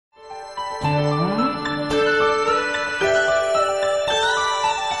ಆತ್ಮೀಯ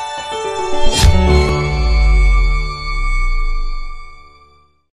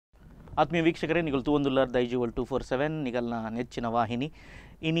ವೀಕ್ಷಕರೇ, ನಿಗಲ್ ತೂವೊಂದುಲ್ಲಾರ್ ದೈಜಿವರ್ಲ್ಡ್ 247 ನಿಗಲ್ನ ನೆಚ್ಚಿನ ವಾಹಿನಿ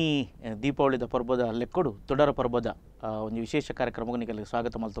ಇನಿ ದೀಪಾವಳಿದ ಪರ್ಬದ ಲೆಕ್ಕೊಡು ತೊಡರ ಪರ್ಬದ ಒಂದು ವಿಶೇಷ ಕಾರ್ಯಕ್ರಮಕ್ಕೆ ನಿಗಲಿಗೆ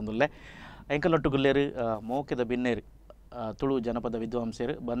ಸ್ವಾಗತ ಮಲ್ತೊಂದುಲ್ಲೆ ಎಂಕಲೊಟ್ಟು ಗುಲ್ಲೇರು ಮೋಕೆದ ಬಿನ್ನೇರು ತುಳು ಜನಪದ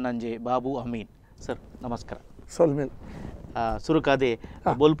ವಿದ್ವಾಂಸರು ಬನ್ನಂಜೆ ಬಾಬು ಅಮೀನ್ ಸರ್ ನಮಸ್ಕಾರ. ಸೊಲ್ಮೇಲ್ ಸುರುಕಾದೆ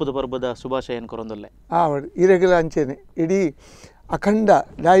ಬೋಲ್ಪುದ ಪರ್ಬದ ಶುಭಾಶಯನ್ ಕೊರೊಂದೊಲ್ಲೆ ಇರೆಗಲ ಅಂಚೆನೆ ಇಡೀ ಅಖಂಡ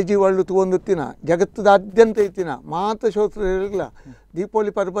ಡೈಜಿವರ್ಲ್ಡ್ ತೂವೊಂದುತ್ತಿನ ಜಗತ್ತದಾದ್ಯಂತ ಇತ್ತಿನ ಮಾತ ಶ್ರೋತೃಗಳಿಗೆಲ್ಲ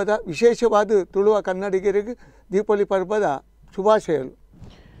ದೀಪಾವಳಿ ಪರ್ಬದ ವಿಶೇಷವಾದ ತುಳುವ ಕನ್ನಡಿಗರಿಗೆ ದೀಪಾವಳಿ ಪರ್ಬದ ಶುಭಾಶಯಗಳು.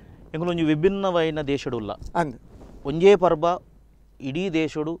 ಎಂಗಳೊಂದು ವಿಭಿನ್ನವಾಯಿನ ದೇಶಡುಲ್ಲ ಅಂದ್ ಒಂಜೇ ಪರ್ಬ ಇಡೀ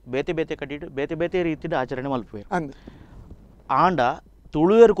ದೇಶಡು ಬೇತೆ ಬೇತೆ ಕಟ್ಟಿಟ್ಟು ಬೇತೆ ಬೇತೆ ರೀತಿಯ ಆಚರಣೆ ಮಲ್ಪುವೆ ಅಂದ್ ಆಂಡ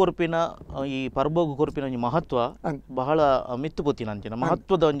ತುಳುವೇರು ಕೊರ್ಪಿನ ಈ ಪರ್ಬಗು ಕೊರ್ಪಿನ ಒಂಜಿ ಮಹತ್ವ ಬಹಳ ಮಿತ್ತು ಪೊತ್ತಿನ ಅಂಚಿನ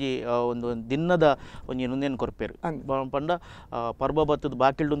ಮಹತ್ವದ ಒಂದು ದಿನದ ಒಂಜಿ ನುಂದೇನು ಕೊರ್ಪೇರು ಪಂಡ ಪರ್ಬ ಬತ್ತದ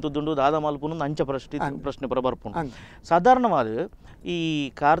ಬಾಕಿಲ್ಡು ಅಂತುದುಂಡು ದಾದ ಮಲ್ಪುನು ಅಂಚ ಪ್ರಶ್ನೆ ಪುರ ಬರ್ಪುಂಡು. ಸಾಧಾರಣವಾದ ಈ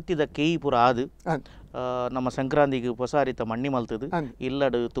ಕಾರ್ತಿದ ಕೇಯಿ ಪುರ ಆದು ನಮ್ಮ ಸಂಕ್ರಾಂತಿಗೆ ಹೊಸಾರಿತ ಮಣ್ಣಿ ಮಲ್ತದು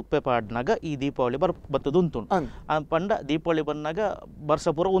ಇಲ್ಲಡು ತುಪ್ಪೆ ಪಾಡ್ನಾಗ ಈ ದೀಪಾವಳಿ ಬತ್ತದು ಉಂತುಂಡು ಪಂಡ ದೀಪಾವಳಿ ಬಂದಾಗ ಬರ್ಸ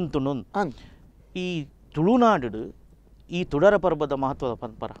ಪುರ ಉಂತುಂಡು. ಈ ತುಳುನಾಡು ಈ ತುಡರ ಪರ್ಬದ ಮಹತ್ವದ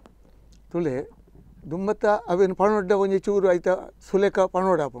ಪಂಪರ ತುಳೆ ದುಮ್ಮತ್ತ ಅವೇನು ಪಣೊಡ್ಡ ಒಂಜಿ ಚೂರು ಆಯ್ತ ಸುಲೇಖ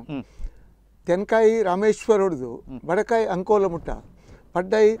ಪಣೋಡಾಪ ತೆನ್ಕಾಯಿ ರಾಮೇಶ್ವರ ಹೊಡೆದು ಬಡಕಾಯಿ ಅಂಕೋಲ ಮುಟ್ಟ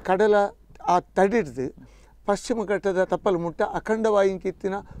ಪಡ್ಡಾಯಿ ಕಡಲ ಆ ತಡಿಡ್ದು ಪಶ್ಚಿಮ ಘಟ್ಟದ ತಪ್ಪಲು ಮುಟ್ಟ ಅಖಂಡವಾಯಿ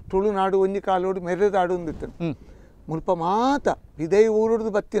ಕಿತ್ತಿನ ತುಳುನಾಡು ಒಂಜಿ ಕಾಲೋಡು ಮೆರೆದಾಡು ಒಂದಿತ್ತನು ಮುಲ್ಪ ಮಾತ ವಿದೈ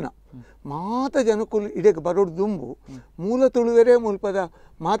ಊರುಡ್ದು ಬತ್ತಿನ ಮಾತ ಜನಕ್ಕೂ ಇಡೆಗೆ ಬರೋಡು ದುಂಬು ಮೂಲ ತುಳುವೆರೇ ಮುಲ್ಪದ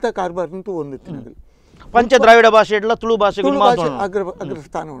ಮಾತ ಕಾರ್ಬಾರ್ನಂತೂ ಒಂದಿತ್ತಿನಗಲಿ ಪಂಚ ದ್ರಾವಿಡ ಭಾಷೆ ತುಳು ಭಾಷೆ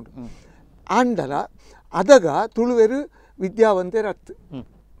ಅಗ್ರಸ್ಥಾನ ಉಂಟು ಆಂಡಲ ಅದಗ ತುಳುವೆರು ವಿದ್ಯಾವಂತೆ ರತ್ತು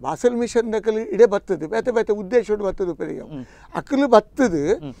ಬಾಸಲ್ ಮಿಷನ್ ದಕ್ಕಲು ಇಡೆ ಬರ್ತದೆ ಬೇತೆ ಬೇತೆ ಉದ್ದೇಶ ಬರ್ತದೆ ಪೆರಿಯ ಅಕ್ಕಲು ಬತ್ತದು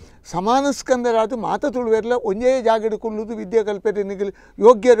ಸಮಾನ ಸ್ಕಂದರಾದ ಮಾತ ತುಳುವೆರ್ಲ ಒಂದೇ ಜಾಗಡು ಕುಲ್ಲುದು ವಿದ್ಯೆ ಕಲ್ಪೆರೆ ನಿಗಲು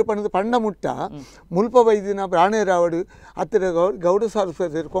ಯೋಗ್ಯರು ಪಣದು ಪಂಡ ಮುಟ್ಟ ಮುಲ್ಪ ವೈದ್ಯನ ಬ್ರಾಣೇರಾವಡು ಹತ್ತಿರ ಗೌಡ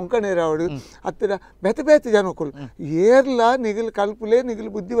ಸಾರಸ್ವತಿ ಕೊಂಕಣೇರಾವಡು ಹತ್ತಿರ ಬೇತೆ ಬೇತೆ ಜನ ಕುಲ್ ಏರ್ಲ ನಿಗಲು ಕಲ್ಪುಲೆ ನಿಗಲು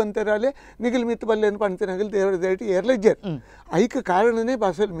ಬುದ್ಧಿವಂತರಾಲೆ ನಿಗಲು ಮಿತ್ತು ಬಲ್ಲೆನು ಪಣ್ತೆ ನಗಲು ದೇವರ ದೇಟಿ ಏರ್ಲಜ್ಜರ್ ಐಕ ಕಾರಣನೇ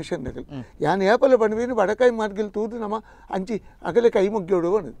ಬಾಸಲ್ ಮಿಷನ್ ದಕ್ಕಲು ಯಾನ್ ಏಪಲ ಪಣವೀನು ಬಡಕಾಯಿ ಮಾರ್ಗಿಲ್ ತೂದು ನಮ್ಮ ಅಂಚಿ ಅಗಲೆ ಕೈ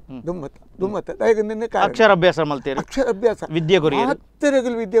ಮುಗ್ಗಿಯೋಡು ದುಮ್ಮತ್ತ ಅಕ್ಷರಾಭ್ಯಾಸ ಅಕ್ಷರಾಭ್ಯಾಸ ವಿದ್ಯೆ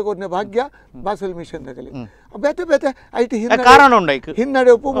ಹತ್ತಿರಗಲು ವಿದ್ಯೆ ಕೊಡ್ನೆ ಭಾಗ್ಯ ಬಾಸಲ್ ಮಿಷನ್ ದಗಲಿ ಬೇತೆ ಬೇತೆ ಐಟಿ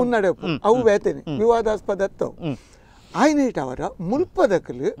ಹಿನ್ನಡೆಪ್ಪು ಮುನ್ನಡೆಪ್ಪು ಅವು ಬೇತೇನೆ ವಿವಾದಾಸ್ಪದ ಆಯ್ನೈಟ್ ಅವರ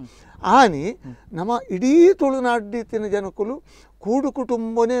ಮುಲ್ಪದಕಲು ಆನಿ ನಮ್ಮ ಇಡೀ ತುಳುನಾಡಿನ ಜನಕ್ಕಲು ಕೂಡು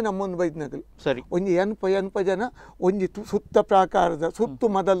ಕುಟುಂಬನೇ ನಮ್ಮೊಂದು ಬೈದ್ನಗಲು ಸರಿ ಒಂಜಿ ಎನ್ಪ ಜನ ಒಂಜಿ ಸುತ್ತ ಪ್ರಾಕಾರದ ಸುತ್ತು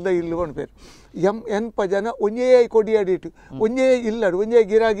ಮದಲ್ದ ಇಲ್ಲು ಬಣ್ಪೇರು ಎನ್ಪ ಜನ ಒಂಜೇ ಕೊಡಿಯಾಡಿಟ್ಟು ಒಂಜೇ ಇಲ್ಲಡು ಒಂಜೇ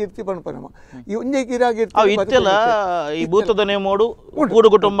ಗಿರಾಗಿರ್ತಿ ಬಣ್ಪನಮ್ಮ ಈ ಒಂಜೇ ಗಿರಾಗಿರ್ತಿ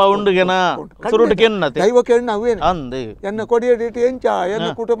ದೈವ ಕೆಣ್ಣ ಅವೇನು ಎನ್ನ ಕೊಡಿಯಾಡಿಟ್ಟು ಎಂಚ ಎನ್ನ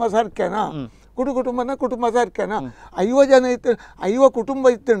ಕುಟುಂಬ ಸರ್ಕೆನಾ ಕುಟುಂಬ ಸರ್ಕೆನಾ 50 ಜನ ಇತ್ತು 50 ಕುಟುಂಬ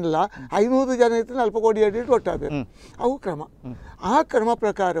ಇತ್ತಲ್ಲ 500 ಜನ ಇತ್ತು ಅಲ್ಪ ಕೋಡಿ ಅಡಿಟ್ಟು ಒಟ್ಟಾಗಬೇಕು ಅವು ಕ್ರಮ ಆ ಕ್ರಮ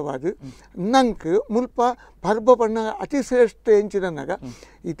ಪ್ರಕಾರವಾದ ನಂಗೆ ಮುಲ್ಪ ಪರ್ಬ ಬಣ್ಣ ಅತಿ ಶ್ರೇಷ್ಠ ಎಂಚಿನಾಗ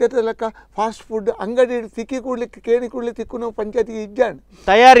ಇತರ ಲೆಕ್ಕ ಫಾಸ್ಟ್ ಫುಡ್ ಅಂಗಡಿ ತಿಕ್ಕಿ ಕೊಡ್ಲಿಕ್ಕೆ ಕೇಳಿ ಕೊಡ್ಲಿಕ್ಕೆ ತಿಕ್ಕು ನಾವು ಪಂಚಾಯತಿಗೆ ಇದ್ದಾನೆ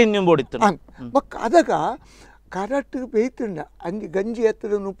ತಯಾರಿ ಬಕ್ ಅದಾಗ ಕರೆಕ್ಟ್ ಬೇಯ್ತುಂಡ ಅಂಜಿ ಗಂಜಿ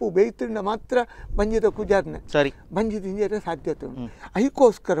ಎತ್ತದ ಉಪ್ಪು ಬೇಯ್ತುಂಡ ಮಾತ್ರ ಬಂಜಿದ ಕುಜಾರ್ನೆ ಸರಿ ಬಂಜಿ ತಿಂಜರ ಸಾಧ್ಯತೆ ಉಂಟು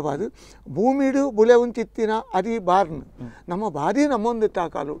ಐಕೋಸ್ಕರವಾದ ಭೂಮಿಡು ಬುಲೆ ಉಂಚಿತ್ತಿನ ಅರಿ ಬಾರ್ನು ನಮ್ಮ ಭಾರಿ ನಮ್ಮೊಂದೆತ್ತ ಆ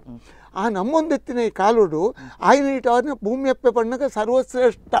ಕಾಲೋಡು ಆ ನಮ್ಮೊಂದೆತ್ತಿನ ಈ ಕಾಲೋಡು ಆಯ್ನ ಇಟ್ಟವ್ರನ್ನ ಭೂಮಿ ಅಪ್ಪೆ ಪಣ್ಣಗ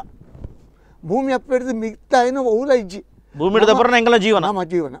ಸರ್ವಶ್ರೇಷ್ಠ ಭೂಮಿ ಅಪ್ಪೆ ಹಿಡಿದು ಮಿಗ್ತಾ ಏನೋ ಔಲ ಇಜ್ಜಿ ಜೀವನ ನಮ್ಮ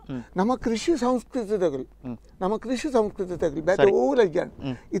ಜೀವನ ನಮ್ಮ ಕೃಷಿ ಸಂಸ್ಕೃತಿ ತಗಲಿ ಬೇರೆ ಊರ ಜಾಣ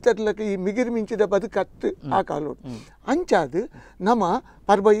ಇತರ್ಲಕ್ಕೆ ಈ ಮಿಗಿರು ಮಿಂಚಿದ ಬದುಕತ್ತು ಆ ಕಾಲೋಡು ಅಂಚಾದು ನಮ್ಮ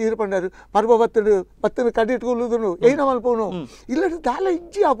ಪರ್ಬ ಈರು ಪಂಡರು ಪರ್ಬ ಬತ್ತನ ಕಡಿಟ್ಕೊಳ್ಳುದು ಏನ ಮಲ್ಪೋನು ಇಲ್ಲದ ದಾಲ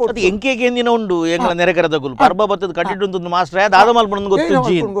ಇಜ್ಜಿ ಆಪೋಡು ಎಂಕೆಗೆ ಎಂದಿನ ಉಂಡು ಎಂಗಳ ನೆರೆಕರದಗುಲು ಪರ್ಬ ಬತ್ತದ ಕಡಿಟ್ಟು ಮಾಸ್ಟರ್ ದಾದ ಮಲ್ಪೋನು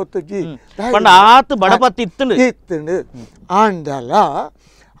ಗೊತ್ತಜ್ಜಿ ಆತು ಬಡಪತ್ತಿ ಇತ್ತುಂಡು ಆಂಡಲ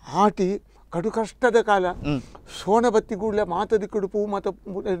ಆಟಿ ಕಡು ಕಷ್ಟದ ಕಾಲ ಸೋಣಬತ್ತಿ ಕೂಡಲೇ ಮಾತದಿ ಕುಡುಪು ಮತ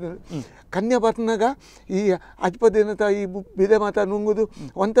ಕನ್ಯಾ ಬರ್ನಾಗ ಈ ಅಜ್ಪದಿನತ ಈ ಬಿದೆ ಮಾತ ನುಂಗುದು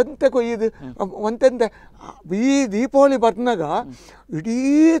ಒಂತಂತೆ ಕೊಯ್ಯುದು ಒಂತಂತೆ ಈ ದೀಪಾವಳಿ ಬರ್ನಾಗ ಇಡೀ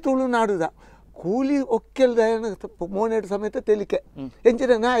ತುಳುನಾಡುದ ಕೂಲಿ ಒಕ್ಕೆಲ್ದ ಮೋನೇಡು ಸಮೇತ ತೆಲಿಕೆ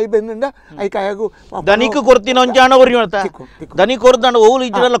ಎಂಚಿನ ಐ ಬೆಂದುಂಡ ಐ ಕಾಯಗು ದನಿಕ ಕೊರ್ತಿನ ಒಂಜಾಣ ಒರಿ ದನಿ ಕೊರ್ದಂಡ ಓಲು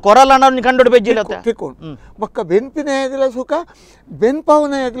ಇಜ್ಜಲ್ಲ ಕೊರಲನ ಕಂಡು ಬೆಜ್ಜಿಲ್ಲ ತಿಕ್ಕೊಂಡು ಬಕ್ಕ ಬೆನ್ಪಿನ ಯಾಗಲ ಸುಖ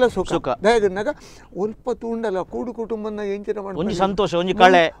ಬೆನ್ಪಾವನ ಯಾಗಲ ಸುಖ ದಯಗನ್ನಾಗ ಒಲ್ಪ ತೂಂಡಲ ಕೂಡು ಕುಟುಂಬನ ಎಂಚಿನ ಒಂಜಿ ಸಂತೋಷ ಒಂಜಿ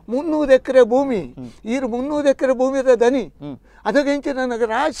ಕಳೆ 300 ಎಕರೆ ಭೂಮಿ ಈರು 300 ಎಕರೆ ಭೂಮಿ ಅದ ದನಿ ಅದಕ್ಕೆ ಹೆಂಚೆ ನನಗೆ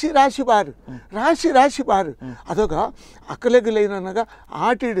ರಾಶಿ ರಾಶಿ ಬಾರು ರಾಶಿ ಬಾರು ಅದಗ ಅಕ್ಕಲೆಗಲೈ ನನಗೆ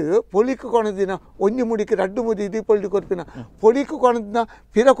ಆಟಿಡು ಪೊಲಿಕು ಕೊಣದಿನ ಒಂಜಿ ಮುಡಿకి ರಡ್ಡು ಮುದಿ ದೀಪೊಳ್ಳಿ ಕೊರ್ಪಿನ ಪೊಲಿಕು ಕೊಣದಿನ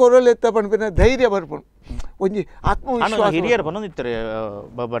ಪಿರ ಕೊರಲು ಎತ್ತ ಪಣ್ಪಿನ ಧೈರ್ಯ ಬರ್ಪುಣು ಒಂಜಿ ಆತ್ಮವಿಶ್ವಾಸ ಹಿರಿಯರು ಬಂದಿರ್ತಾರೆ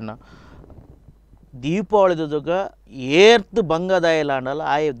ಬಾಬಣ್ಣ ದೀಪಾವಳಿದಾಗ ಏರ್ತು ಬಂಗದಾಯಲಾಂಡಲ್ಲ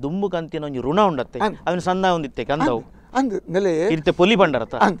ಆಯ ದುಂಬು ಕಂತಿನ ಒಂಜಿ ಋಣ ಉಂಡತ್ತೆ ಅವನ ಸಂದ ಒಂದಿತ್ತೆ ಕಂದವು ಅಂದು ನೆಲೆ ಇರ್ತೆ ಪೊಲಿ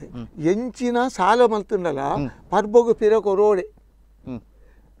ಬಂಡರತ ಅಂದೆ ಎಂಚಿನ ಸಾಲ ಮಲ್ತುಂಡಲ್ಲ ಪರ್ಬೋಗು ಪಿರ ಕೊರೋಡೆ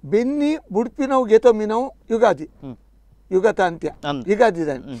ಬೆನ್ನಿ ಬುಡ್ಪಿನವು ಗೆತೊಮ್ಮಿನವು ಯುಗಾದಿ ಯುಗತ ಅಂತ್ಯ ಯುಗಾದಿ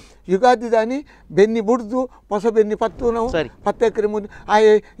ದಾನಿ ಯುಗಾದಿ ದಾನಿ ಬೆನ್ನಿ ಬುಡ್ದು ಹೊಸ ಬೆನ್ನಿ ಪತ್ತು ನಾವು 10 ಎಕರೆ ಮುಂದೆ ಆಯ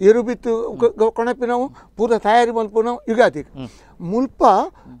ಎರು ಬಿತ್ತು ಕೊಣಪಿನವು ಪೂರ ತಯಾರಿ ಮಲ್ಪು ಯುಗಾದಿ ಮುಲ್ಪ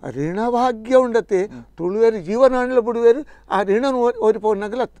ಋಣಭಾಗ್ಯ ಉಂಡತೆ ತುಳುವೇರು ಜೀವನಾಂಡ್ಲ ಬಿಡುವೇರು ಆ ಋಣನು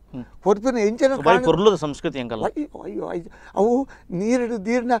ಓರಿಪೋನಗಲತ್ತು ಹೊರಪಿನ ಎಂಚಿನ ಸಂಸ್ಕೃತಿ ಅಯ್ಯೋ ಅವು ನೀರು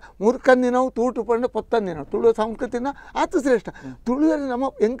ದೀರ್ನ ಮೂರ್ಕಂದಿನವು ತೂಟು ಪಂಡ ಪೊತ್ತಂದಿನವು ತುಳುವ ಸಂಸ್ಕೃತಿನ ಆತು ಶ್ರೇಷ್ಠ ತುಳುವೇರು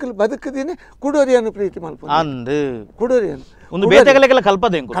ನಮ್ಮ ಎಂಕಲ್ ಬದುಕದೇನೆ ಕುಡೋರಿಯನ್ನು ಪ್ರೀತಿ ಮಲ್ಪ ಕುಡೋರಿಯನ್ನು ಒಂದು ಬೇತೆಗಲೆಲ್ಲ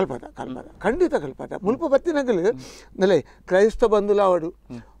ಕಲ್ಪದೆ ಕಲ್ಪದ ಖಂಡಿತ ಕಲ್ಪದ ಮುಲ್ಪ ಬತ್ತಿನಗಲು ನೆಲೆ ಕ್ರೈಸ್ತ ಬಂಧುಲಾವಡು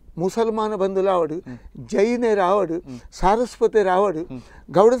ಮುಸಲ್ಮಾನ ಬಂಧುಲಾವಡು ಜೈನ ರಾವಡು ಸಾರಸ್ವತಿ ರಾವಡು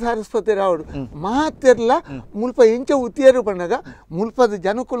ಗೌಡ ಸಾರಸ್ವತಿ ರಾವಡು ಮಾತೆರ್ಲ ಮುಲ್ಪ ಎಂಚ ಉತ್ತಿಯರು ಪಂಡಗ ಮುಲ್ಪದ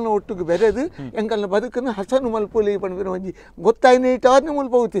ಜನಕುಲ್ನ ಒಟ್ಟಿಗೆ ಬೆರೆದು ಎಂಕಲ್ನ ಬದುಕನ್ನು ಹಸನು ಮಲ್ಪುಲಿ ಪಂಡ್ಬಿನ ಒಂಜಿ ಗೊತ್ತಾಯ್ನ ಇಟ್ಟಾರ್ನೆ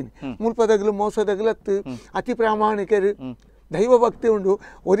ಮುಲ್ಪ ಉತ್ತೀನಿ ಮುಲ್ಪದಗಲು ಮೋಸದಗಲತ್ತು ಅತಿ ಪ್ರಾಮಾಣಿಕರು ದೈವ ಭಕ್ತಿ ಉಂಡು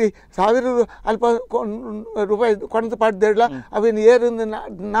ಒರಿ 1000 ಅಲ್ಪ ರೂಪಾಯಿ ಕೊಣದು ಪಾಡ್ದೇಡ್ಲ ಅವೇನು ಏರಿಂದ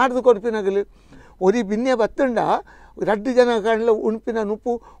ನಾಡ್ದು ಕೊಡ್ಪಿನಾಗಲು ಒರಿ ಬಿನ್ನೆ ಬತ್ತುಂಡ 2 ಜನ ಕಾಣಲ ಉಣ್ಪಿನ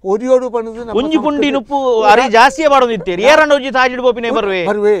ನುಪ್ಪು ಒರಿಯೋಡು ಪಣದು ಒಂಜಿ ಪುಂಡಿ ನುಪ್ಪು ಅರಿ ಜಾಸ್ತಿಯೇ ಮಾಡೋದಿತ್ತೀರಿ ಏರಣ್ಣ ಒಂಜಿ ತಾಜಿಡ್ ಬೋಪಿನೇ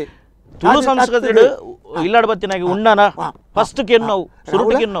ಬರ್ವೆ ತುಳು ಸಂಸ್ಕೃತಿ ಇಲ್ಲಾಡ ಬತ್ತಿನಾಗಿ ಉಣ್ಣನ ಫಸ್ಟ್ ಕೆನ್ನವು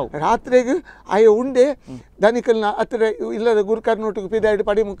ಸುರುಟು ಕೆನ್ನವು ರಾತ್ರಿಗೆ ಆಯ ಉಂಡೆ ದನಿಕಲ್ನ ಹತ್ತಿರ ಇಲ್ಲದ ಗುರ್ಕಾರ್ ನೋಟಿಗೆ ಪಿದಾಡಿ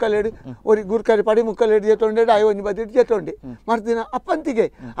ಪಡಿ ಮುಕ್ಕಲೇಡು ಒರಿ ಗುರ್ಕಾರಿ ಪಡಿ ಮುಕ್ಕಲೇಡು ಜೆತ್ತೊಂಡೆ ಆಯ ಒಂಜಿ ಬದಿಟ್ಟು ಜೆತ್ತೊಂಡೆ ಮರ್ದಿನ ಅಪ್ಪಂತಿಗೆ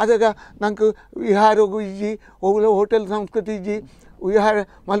ಅದಾಗ ನಂಗೆ ವಿಹಾರ ಇಜ್ಜಿ ಹೋಗ್ಲ ಹೋಟೆಲ್ ಸಂಸ್ಕೃತಿ ಇಜ್ಜಿ ವಿಹಾರ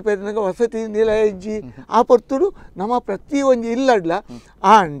ಮಲ್ಪೇರಿನಾಗ ವಸತಿ ನಿಲಯ ಇಜ್ಜಿ ಆ ಪೊರ್ತುಡು ನಮ್ಮ ಪ್ರತಿ ಒಂಜಿ ಇಲ್ಲಡ್ಲ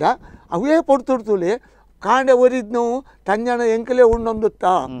ಆಂಡ ಅವೇ ಪೊರ್ತುಡ್ತುಲೆ ಕಾಂಡೆ ಒರಿದ್ನವು ತಂಜಾಣ ಎಂಕಲೇ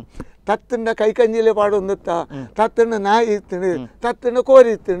ಉಣ್ಣೊಂದುತ್ತಾ ತತ್ತಂಡ ಕೈಕಂಜಿಲೆ ಪಾಡೊಂದುತ್ತಾ ತತ್ತಂಡ ನಾಯಿ ಇತ್ತಂಡು ತತ್ತಂಡ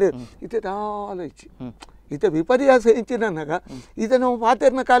ಕೋರಿ ಇತ್ತಂಡು ಇತ್ತೆ ತಾಲ ಇಚ್ಚಿ ಇತ್ತೆ ವಿಪರ್ಯಾಸ ಇಚ್ಚಿ ನನಗ ಇದು ನಾವು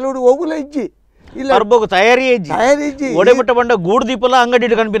ಪಾತೆರ್ನ ಕಾಲೋಡು ಹೋಗುಲ ಇಜ್ಜಿ ಇಲ್ಲ ತಯಾರಿ ಇಜ್ಜಿ ಒಡೆಮಟ್ಟ ಬಂಡ ಗೂಡು ದೀಪಲ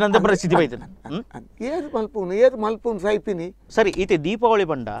ಅಂಗಡಿ ಕಣ್ಪಿನಂತ ಪರಿಸ್ಥಿತಿ ಬೈತನ ಏರು ಮಲ್ಪುನ್ ಸೈಪಿನಿ ಸರಿ ಈತೆ ದೀಪಾವಳಿ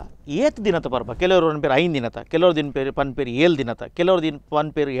ಬಂಡ ಏತ್ ದಿನತ ಪರ್ಬ ಕೆಲವರು ಪನ್ಪೇರು 5 ದಿನತ ಕೆಲವರು ದಿನ ಪೇರು ಪನ್ಪೇರು 7 ದಿನತ ಕೆಲವರು ದಿನ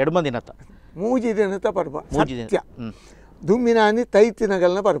ಪನ್ಪೇರು 2 ದಿನತ 3 ದಿನತ ಪರ್ಬ ಸತ್ಯ ದುಮ್ಮಿನಾನಿ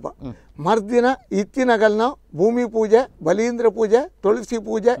ತೈತಿನಗಲ್ನ ಪರ್ಬ ಮರ್ದಿನ ಇತ್ತಿನಗಲ್ನ ಭೂಮಿ ಪೂಜೆ ಬಲೀಂದ್ರ ಪೂಜೆ ತುಳಸಿ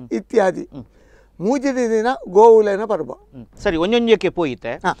ಪೂಜೆ ಇತ್ಯಾದಿ 3 ದಿನ ಗೋವುಲೆನ ಪರ್ಬ ಸರಿ ಒಂಜೊಂಜಕ್ಕೆ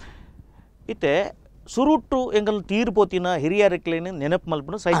ಪೋಯಿತೆ ಇತ್ತೆ ಸುರುಟ್ಟು ಎಂಗಲ್ ತೀರ್ಪೋತಿನ ಹಿರಿಯರಕ್ಲೇನೆ ನೆನಪು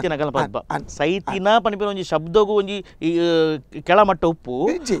ಮಲ್ಪನು ಸೈತಿನಗಲ ಪರ್ಬ ಸೈತಿನ ಪನ್ಪಿನ ಒಂಜಿ ಶಬ್ದಗೂ ಒಂಜಿ ಕೆಳಮಟ್ಟ ಉಪ್ಪು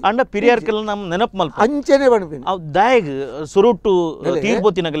ಅಂಡ ಪಿರಿಯರ್ಕಲ್ ನಮ್ ನೆನಪು ಮಲ್ಪ ಅಂಚನೆ ಪನ್ಪಿನ ಅವ್ ದಾಯಗ್ ಸುರುಟ್ಟು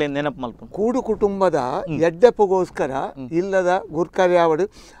ತೀರ್ಪೋತಿನಗಲೆ ನೆನಪು ಮಲ್ಪ ಕೂಡು ಕುಟುಂಬದ ಎಡ್ಡೆಪ್ಪಗೋಸ್ಕರ ಇಲ್ಲದ ಗುರ್ಕರಿ ಆವಡು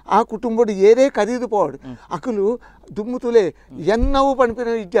ಆ ಕುಟುಂಬಡು ಏರೇ ಕದಿದು ಪೋಡು ಅಕಲು ದುಮ್ಮುತುಲೆ ಎನ್ನವು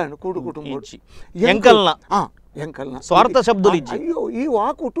ಪನ್ಪಿನ ಇಜ್ಜಾಂಡು ಕೂಡು ಕುಟುಂಬ ಎಂಕಲ್ನ ಸ್ವಾರ್ಥ ಶಬ್ದ ಅಯ್ಯೋ ಈ ಆ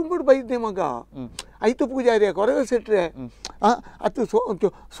ಕುಟುಂಬದ ಬೈದ್ನೆ ಮಗ ಐತು ಪೂಜಾರಿಯ ಕೊರಗ ಸೆಟ್ರೆ ಅತ್ತು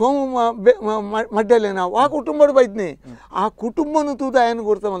ಸೋಮ ಮಡ್ಡಲೆ ನಾವು ಆ ಕುಟುಂಬದ ಬೈದ್ನೆ ಆ ಕುಟುಂಬನು ತೂದ ಏನು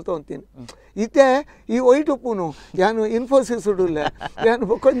ಗುರ್ತ ಮಲ್ತ ಅಂತೀನಿ ಇತ್ತೆ ಈ ವೈಟ್ ಉಪ್ಪುನು ಯಾನು ಇನ್ಫೋಸಿಸ್ ಉಡುಲ್ಲೆ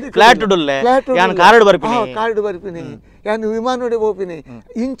ಯಾನು ಕಾರ್ಡ್ ಬರ್ಪಿನಿ ಯಾನು ವಿಮಾನೋಡೆ ಬೋಪಿನಿ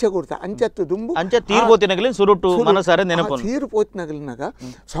ಇಂಚ ಗುರ್ತ ಅಂಚತ್ತು ದುಂಬು ತೀರ್ಪೋತಿನಗಲಿನಾಗ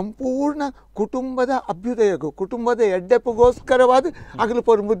ಸಂಪೂರ್ಣ ಕುಟುಂಬದ ಅಭ್ಯುದಯಗು ಕುಟುಂಬದ ಎಡ್ಡೆಪ್ಪಗೋಸ್ಕರವಾದ ಅಗಲು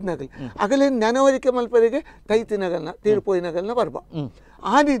ಪೊರ್ಮುದ್ನಗಲಿ ಅಗಲೇ ನೆನವರಿಕೆ ಮಲ್ಪರಿಗೆ ತೈತಿನಗಲ್ನ ತೀರ್ಪೋಯಿನಗಲ್ನ ಬರ್ಬ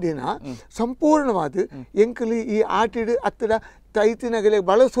ಆದಿ ದಿನ ಸಂಪೂರ್ಣವಾದ ಎಂಕಲಿ ಈ ಆಟಿಡು ಹತ್ತಿರ ತೈತಿನಗಲೆ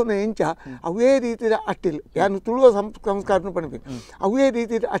ಬಳಸೋನ ಎಂಚ ಅವೇ ರೀತಿಯ ಅಟ್ಟಿಲ್ ಯಾನು ತುಳುವ ಸಂಸ್ಕಾರನ ಪಣಬೇಕು ಅವೇ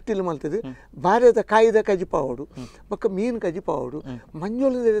ರೀತಿಯ ಅಟ್ಟಿಲ್ ಮಲ್ತದೆ ಭಾರತ ಕಾಯ್ದ ಕಜಿಪಾವಡು ಪಕ್ಕ ಮೀನು ಕಜಿಪಾವಡು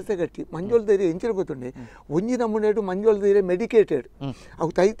ಮಂಜೋಳ ಧೈರ್ಯ ಗಟ್ಟಿ ಮಂಜೋಳ ಧೈರ್ಯ ಎಂಚಿನ ಗೊತ್ತುಂಡೆ ಒಂಜಿ ನಮ್ಮನೇಡು ಮಂಜೋಳ ಧೈರ್ಯ ಮೆಡಿಕೇಟೆಡ್ ಅವು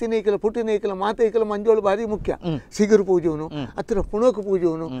ತೈತಿನೇಕಲ ಪುಟ್ಟಿನೇಕಲ ಮಾತೈಕಲ ಮಂಜೋಳ ಭಾರಿ ಮುಖ್ಯ ಸಿಗುರು ಪೂಜೆವನು ಹತ್ತಿರ ಪುಣಕ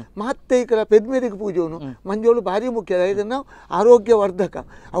ಪೂಜೆವನು ಮಾತೈಕಲ ಪೆದ್ಮೇರಿಗೆ ಪೂಜೆವನು ಮಂಜೋಳು ಭಾರಿ ಮುಖ್ಯ ಇದನ್ನು ಆರೋಗ್ಯವರ್ಧಕ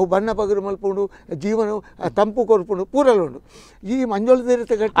ಅವು ಬಣ್ಣ ಪಗರು ಮಲ್ಪುಂಡು ಜೀವನ ತಂಪು ಕೊರ್ಪುಂಡು ಪೂರಲುಂಡು ಈ ಮಂಜೋಳ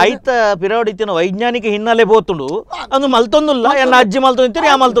ಧೈರ್ಯ ಐತ ಪಿರಾವಡಿತಿನ ವೈಜ್ಞಾನಿಕ ಹಿನ್ನೆಲೆ ಬೋತುಂಡು ಅದು ಮಲ್ತೊಂದುಲ್ಲ ಎನ್ನ ಅಜ್ಜಿ ಮಲ್ತೊಂದಿತ್ತೀರಿ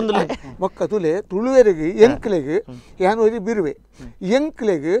ಯಾ ಮಲ್ತೊಂದುಲ್ಲ ಮಕ್ಕ ತುಲೆ ತುಳುವೆರಿಗೆ ಎಂಕ್ಲೆಗೆ ಯಾನು ಬಿರುವೆ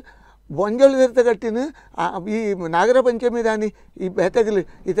ಎಂಕ್ಲೆಗೆ ಬೊಂಜೋಳು ತೆರೆತ ಕಟ್ಟಿನ ಈ ನಾಗರ ಪಂಚಮಿ ದಾನಿ ಈ ಬೆತಗಲು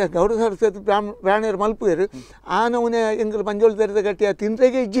ಈತ ಗೌಡ ಸರಸ್ವತಿ ಪ್ರಾಣಿಯರು ಮಲ್ಪುವರು ಆನವನೇ ಎಂಕಲ್ ಮಂಜೋಳು ತೆರೆತ ಕಟ್ಟಿ ಆ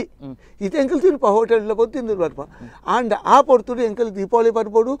ತಿಂದ್ರೆಗೆ ಇಜ್ಜಿ ಇದು ಎಂಕಲ್ ತಿನ್ಪ ಹೋಟೆಲ್ ಬಂದು ತಿಂದು ಬರ್ಪ ಆಂಡ ಆ ಪೊರ್ತುಡು ಎಂಕಲ್ ದೀಪಾವಳಿ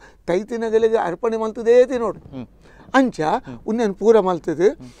ಬರ್ಬೋಡು ತೈತಿನಗಳಿಗೆ ಅರ್ಪಣೆ ಮಲ್ತದೇ ತಿನ್ನೋಡು ಅಂಚ ಉನ್ನೇನು ಪೂರ ಮಲ್ತದು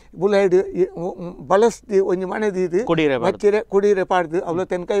ಬುಲೈಡ್ ಬಳಸ್ದು ಒಂಜಿ ಮನೆದಿದು ಬಚ್ಚಿರೆ ಕುಡೀರೆ ಪಾಡ್ದು ಅವಳ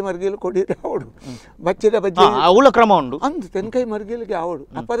ತೆನ್ಕಾಯಿ ಮರ್ಗಿಲು ಕೊಡೀರೆ ಆವಡು ಬಚ್ಚಿರೆ ಬಜ್ಜಿ ಅವಳ ಕ್ರಮ ಉಂಡು ಅಂದು ತೆನ್ಕಾಯಿ ಮರ್ಗಿಲಿಗೆ ಆವಡು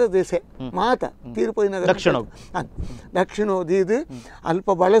ಅಪರ ದೇಸೆ ಮಾತ ತೀರ್ಪೋಯಿನ ದಕ್ಷಿಣ ದೀದು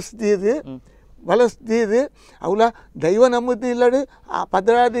ಅಲ್ಪ ಬಳಸ್ದೀದು ಅವಳ ದೈವ ನಮ್ಮದು ಇಲ್ಲಡು ಆ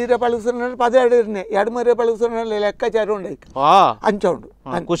ಪದರಾಡಿರ ಬಳಸನ ಪದರಾಡಿರ್ನೆ ಎಡಮರೆ ಬಳಸನ ಲೆಕ್ಕಾಚಾರ ಉಂಡು ಅಂಚ ಉಂಡು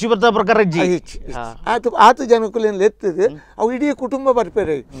ಖುಷಿ ಬರ್ತ ಪ್ರಕಾರ ಆತು ಜನಕ್ಕೂಲೇನು ಎತ್ತದು ಅವು ಇಡೀ ಕುಟುಂಬ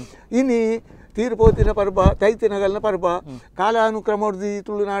ಬರ್ಪೇರೆ ಇನಿ ತೀರ್ಪೋತಿನ ಪರ್ಬ ತೈತಿನಗಲ್ನ ಪರ್ಬ ಕಾಲಾನುಕ್ರಮೋಡ್ದು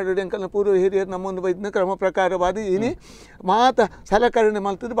ತುಳುನಾಡು ಎಂಕಲ್ನ ಪೂರ್ವ ಹಿರಿಯರು ನಮ್ಮೊಂದು ಬೈದಿನ ಕ್ರಮ ಪ್ರಕಾರವಾದ ಇನಿ ಮಾತ ಸಲಕರಣೆ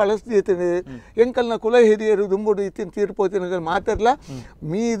ಮಲ್ತದ್ದು ಬಳಸ್ದೀತದೆ ಎಂಕಲ್ನ ಕುಲ ಹಿರಿಯರು ದುಂಬುಡು ಇತ್ತಿನ ತೀರ್ಪೋತಿನಗಲ್ ಮಾತಾಡ್ಲ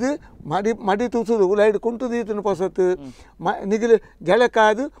ಮೀದು ಮಡಿ ತೂಸುದು ಉಲಾಯ್ಡು ಕುಂಟು ದೀತನ ಪೊಸತ್ತು ನಿಗಿಲು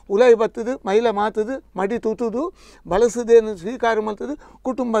ಜಳಕಾದು ಉಲಾಯಿ ಬತ್ತದು ಮೈಲ ಮಾತದು ಮಡಿ ತೂತುದು ಬಳಸದೇನು ಸ್ವೀಕಾರ ಮಲ್ತದು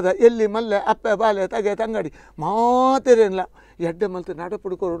ಕುಟುಂಬದ ಎಲ್ಲಿ ಮಲ್ಲೆ ಅಪ್ಪೆ ಬಾಲೆ ತಗೆ ತಂಗಡಿ ಮಾತೇನಿಲ್ಲ ಎಡ್ಡೆ ಮಲ್ತು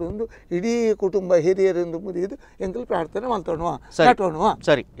ನಡಪುಡ್ಕೊರೋಡು ಒಂದು ಇಡೀ ಕುಟುಂಬ ಹಿರಿಯರೆಂದು ಮುರಿದು ಎಂಕಲ್ ಪ್ರಾರ್ಥನೆ ಮಲ್ತೋಣುವ ನಟೋಣುವ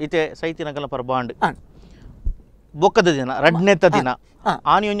ಸರಿ ಇತೆ ಸೈತಿನಕಲ ಪರ್ಬಾಂಡ್ ಬೊಕ್ಕದ ದಿನ ರಡ್ನೆತ್ತ ದಿನ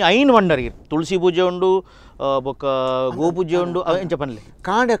ಆನಿ ಒಂಜಿ ಐನ್ ವಂಡರ್ ತುಳಸಿ ಪೂಜೆ ಉಂಡು ಬೊಕ್ಕ ಗೋಪೂಜೆ ಉಂಡು ಎಂಚ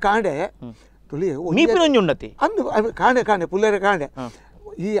ಪನ್ಲೆ ಕಾಂಡೆ ತುಳಿ ಮೀಪಿನ ಒಂಜಿ ಉಂಡತಿ ಅಂದು ಕಾಂಡೆ ಪುಲ್ಲರೆ ಕಾಂಡೆ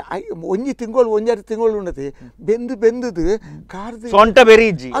ಈ ಒಂಜಿ ತಿಂಗಳು ಒಂಜೆರಡು ತಿಂಗಳು ಉಂಡತಿ ಬೆಂದುದು ಕಾರ್ದು ಸೊಂಟ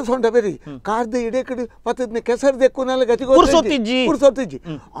ಬೆರಿಜ್ಜಿ ಅದು ಸೊಂಟ ಬೆರಿ ಕಾರ್ದು ಇಡೇ ಕಡೆ ಪತ್ತದ್ನ ಕೆಸರು ದೆಕ್ಕುನಲ್ಲ ಗತಿಗೊತ್ತಿಜ್ಜಿ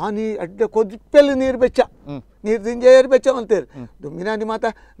ಆನಿ ಅಡ್ಡ ಕೊದ್ದಿಪ್ಪೆಲ್ಲ ನೀರು ಬೆಚ್ಚ ನೀರು ದಿಂಜೇರು ಬೆಚ್ಚ ಅಂತೇರಿ ದುಮ್ಮಿನಾನಿ ಮಾತ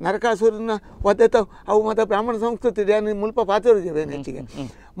ನರಕಾಸುರನ ಒದ್ದೆತ ಅವು ಮಾತ ಬ್ರಾಹ್ಮಣ ಸಂಸ್ಕೃತಿ ಮುಲ್ಪ ಪಾತ್ರೆ ಹೆಚ್ಚಿಗೆ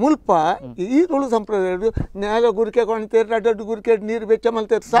ಮುಲ್ಪ ಈ ತುಳು ಸಂಪ್ರದಾಯ ನೆಲ ಗುರಿಕೆ ಕೊಂಡ್ತೇರಿ ಅಡ್ಡಡ್ಡು ಗುರಿಕೆ ನೀರು ಬೆಚ್ಚ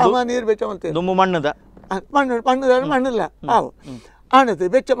ಮಲ್ತೇರಿ ಸಾಮ ನೀರು ಬೆಚ್ಚ ಮಲ್ತೇರಿ ಮಣ್ಣದ ಮಣ್ಣಲ್ಲ ಅವು ಆಣತೆ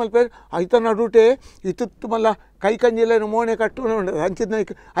ಬೆಚ್ಚ ಮಲ್ಪೇರು ಐತ ನಡುಟೆ ಇತ್ತು ಮಲ್ಲ ಕೈ ಕಂಜಿಲ್ಲ ಮೋಣೆ ಕಟ್ಟು ಹಂಚಿದ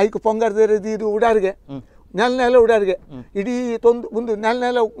ಐಕು ಪೊಂಗರ್ದೇರೆ ಇದು ಉಡಾರಿಗೆ ನೆಲ ಉಡಾರಿಗೆ ಇಡೀ ತೊಂದು ಮುಂದೆ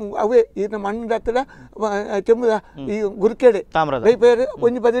ನೆಲ ಅವೇ ಈ ಮಣ್ಣು ಹತ್ತಿರ ಚೆಮ್ಮದ ಈ ಗುರ್ಕೆಡೆ ಬೈಪೇರು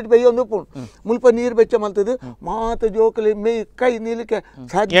ಒಂಜಿ ಬದಿಟ್ಟು ಬೈ ಒಂದು ಉಪ್ಪು ಮುಲ್ಪ ನೀರು ಬೆಚ್ಚ ಮಲ್ತದು ಮಾತ ಜೋಕಲಿ ಮೈ ಕೈ ನೀಲಿಕ್ಕೆ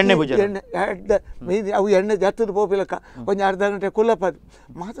ಎಣ್ಣೆ ಮೈ ಅವು ಎಣ್ಣೆ ಜತ್ತದು ಪೋಪಿಲಕ್ಕ ಒಂದು ಅರ್ಧ ಗಂಟೆ ಕುಲ್ಲಪ್ಪದು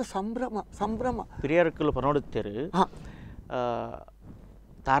ಮಾತ ಸಂಭ್ರಮ ಹಿರಿಯರ ನೋಡುತ್ತೇರು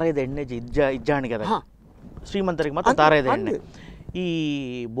ತಾರಾಯದ ಎಣ್ಣೆ ಇಜ್ಜಾಣಿಗೆ ಅದ ಶ್ರೀಮಂತರಿಗೆ ಮಾತ್ರ ತಾರಾಯದ ಎಣ್ಣೆ ಈ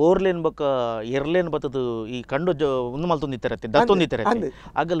ಬೋರ್ಲೇನ್ ಬಕ್ಕ ಎರ್ಲೇನ್ ಬತ್ತದು ಈ ಕಂಡು ಒಂದು ಮಲ್ತೊಂದಿತ್ತರತ್ತೆ ದತ್ತೊಂದಿತ್ತರತ್ತೆ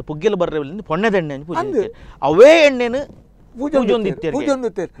ಆಗಲ್ಲಿ ಪುಗ್ಗೆಲು ಬರ್ರೆ ಪೊಣ್ಣದ ಎಣ್ಣೆ ಪೂಜೆ ಅವೇ ಎಣ್ಣೆನು ಪೂಜೆ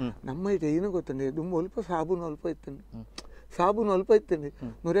ಹೊಂದುತ್ತೇವೆ ನಮ್ಮ ಏನು ಗೊತ್ತಂడి ದುಂಬು ಅಲ್ಪ ಸಾಬೂನು ಅಲ್ಪ ಇತ್ತಂడి ಸಾಬೂನು ಅಲ್ಪ ಇತ್ತಂడి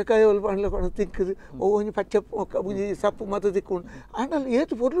ನುರೆಕಾಯಿ ಅಲ್ಪ ಅಣ್ಣ ತಿಕ್ಕದು ಒಂಜಿ ಪಚ್ಚ ಸಪ್ಪು ಮತ ತಿಕ್ಕೊಂಡು ಅಣ್ಣಲ್ಲಿ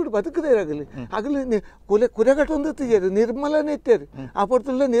ಏತು ಪೊರ್ಲುಡು ಬದುಕದೇ ಆಗಲಿ ಆಗಲಿ ಕುರೆಗಟ್ಟೊಂದು ತಿಜೇರು ನಿರ್ಮಲನೇ ಇತ್ತೇರು ಆ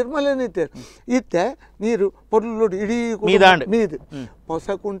ಪೊರ್ತುಲ್ಲ ನಿರ್ಮಲನೇ ಇತ್ತೇರು ಇತ್ತೆ ನೀರು ಪೊರ್ಲುಡು ಇಡೀ ಮೀದು ಹೊಸ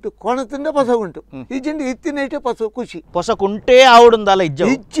ಕುಂಟು ಕೊಣತಿಂದ ಹೊಸ ಕುಂಟು ಇಜ್ಜಂಡಿ ಇತ್ತಿನ ಇಟ್ಟೆ ಹೊಸ ಖುಷಿ ಹೊಸ ಕುಂಟೆ ಆವಡುಂದಲ್ಲ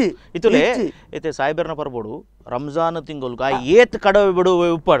ಇಜ್ಜಿ ಇತ್ತುಲೆ ಇತ್ತೆ ಸಾಯಿಬರ್ನ ಪರ್ಬೋಡು ರಂಜಾನ್ ತಿಂಗಳು ಏತ್ ಕಡವೆ ಬಿಡು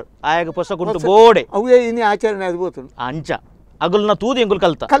ಉಪ್ಪಡು ಆಯಾಗ ಹೊಸ ಕುಂಟು ಬೋಡೆ ಅವೇ ಇನಿ ಆಚರಣೆ ಆಗ್ಬೋದು ಅಂಚ ಅಗಲ್ನ ತೂದಿ ಎಂಗುಲ್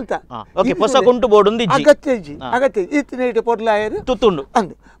ಕಲ್ತ ಓಕೆ ಹೊಸ ಕುಂಟು ಬೋಡು ಅಗತ್ಯ ಇತ್ತಿನ ಇಟ್ಟೆ ಪೊರ್ಲಾಯರು ತುತ್ತುಂಡು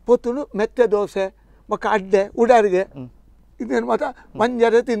ಅಂದು ಪೊತ್ತುಂಡು ಮೆತ್ತೆ ದೋಸೆ ಮಕ್ಕ ಅಡ್ಡೆ ಉಡಾರಿಗೆ ಇನ್ನೇನು ಮಾತ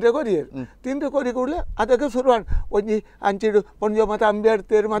ಮಂಜಾರೆ ತಿಂದ್ರೆ ಕೊರಿ ಕೂಡಲೇ ಅದಕ್ಕೆ ಶುರುವಾಣ ಒಂಜಿ ಅಂಚಿಡು ಪೊಂಜೋ ಮತ್ತು ಅಂಬೆ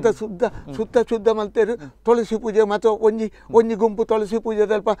ಆಡ್ತೇರು ಮತ್ತು ಸುತ್ತ ಮಲ್ತೇರು ತುಳಸಿ ಪೂಜೆ ಮತ್ತು ಒಂಜಿ ಗುಂಪು ತುಳಸಿ ಪೂಜೆ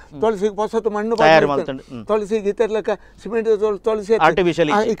ಸ್ವಲ್ಪ ತುಳಸಿಗೆ ಹೊಸತು ಮಣ್ಣು ತುಳಸಿಗೆ ಇತರ್ಲಕ್ಕ ಸಿಮೆಂಟ್ ತುಳಸಿ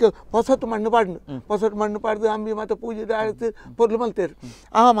ಈಗ ಹೊಸತು ಮಣ್ಣು ಪಾಡ್ದು ಅಂಬಿ ಮತ್ತು ಪೂಜೆ ಆಡ್ತು ಪೊರ್ಲು ಮಲ್ತೇರು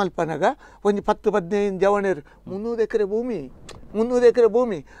ಆ ಮಲ್ಪನಾಗ ಒಂಜಿ 10-15 ಜವಣೇರು 300 ಎಕರೆ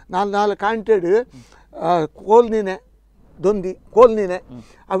ಭೂಮಿ 4 ಕಾಂಟೆಡ್ ಕೋಲ್ನಿನೆ ದೊಂದಿ ಕೋಲ್ನಿನೆ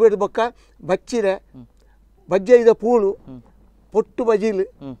ಅವೇಡು ಬೊಕ್ಕ ಬಚ್ಚಿರೆ ಬಜ್ಜೆದ ಪೂಳು ಪೊಟ್ಟು ಬಜೀಲು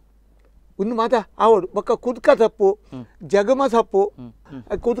ಒಂದು ಮಾತ ಆವಡು ಬೊಕ್ಕ ಕುದ್ಕ ತಪ್ಪು ಜಗಮ ಸಪ್ಪು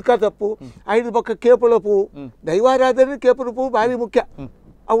ಕುದ್ಕ ತಪ್ಪು ಐದು ಬೊಕ್ಕ ಕೇಪುಳ ಪೂವು ದೈವಾರಾಧನೆ ಕೇಪುಳ ಪೂವು ಭಾರಿ ಮುಖ್ಯ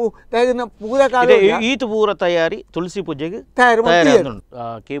ಅವು ಪೂರ ಕಾಲ ಈತು ಪೂರ ತಯಾರಿ ತುಳಸಿ ಪೂಜೆಗೆ ತಯಾರು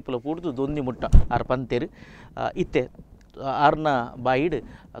ಕೇಪುಲ ಪೂಡ್ದು ದೊಂದಿ ಮುಟ್ಟ ಆರ್ ಪಂತೇರು ಇತ್ತೆ ಆರ್ನ ಬಾಯಿಡ್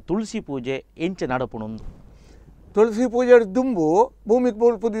ತುಳಸಿ ಪೂಜೆ ಎಂಚ ನಡಪುಣೊಂದು ತುಳಸಿ ಪೂಜೆ ದುಂಬು ಭೂಮಿಗೆ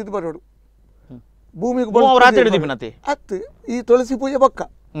ಬೊಲ್ಪುದಿದ್ದು ಬರೋಡು ಭೂಮಿಗೆ ಅತ್ತು ಈ ತುಳಸಿ ಪೂಜೆ ಬೊಕ್ಕ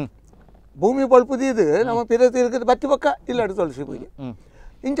ಭೂಮಿ ಬೊಲ್ಪುದಿದ್ದು ನಮ್ಮ ಪಿರ ತೀರ್ಗದ ಬತ್ತಿ ಬೊಕ್ಕ ಇಲ್ಲಾಡು ತುಳಸಿ ಪೂಜೆ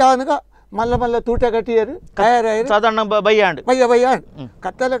ಇಂಚ ಅವನಿಗ ಮಲ್ಲ ತೂಟ ಕಟ್ಟಿಯರು ತಯಾರಾಯರು ಸಾಧಾರಣ ಬಯ್ಯಾಂಡು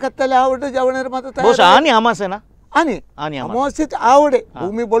ಕತ್ತಲೆ ಆವಡು ಜವಣರು ಮತ್ತೆ ಆನಿ ಅಮಾಸೆನಾ అని అమావాస్య ఆవిడే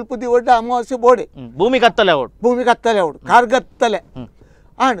భూమి బొల్పుది ఒడ్డ అమావాస్య బోడే ಭೂಮಿ ಕತ್ತಲೆ ಅವಡು ಕಾರ್ಗತ್ತಲೆ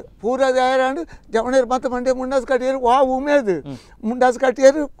ಅಂಡ್ ಪೂರ ಅಂಡ್ ಜವಣೇರು ಮತ್ತೆ ಮಂಡ್ಯ ಮುಂಡಾಸ್ ಕಟ್ಟಿಯರು ವಾ ಉಮೇದು ಮುಂಡಾಸ್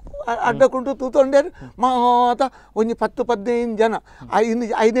ಕಟ್ಟಿಯರು ಅಡ್ಡಕೊಂಡು ತೂತೊಂಡೇರು ಮಾತ ಒಂಜಿ 10-15 ಜನ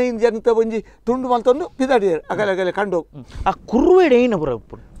 5 ಜನತ ಒಂಜಿ ತುಂಡು ಮಲ್ತೊಂದು ಪಿದಾಡಿಯರು ಅಗಲಗಲೆ ಕಂಡು ಆ ಕುರುವೆಡೆ ಏನು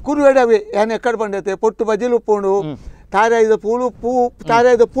ಕುರುವೆಡೆ ಅವೆ ಏನು ಎಕ್ಕಡ ಬಂಡೈತೆ ಪೊಟ್ಟು ಬಜಿಲು ಉಪ್ಪುಂಡು ತಾರಾಯ್ದ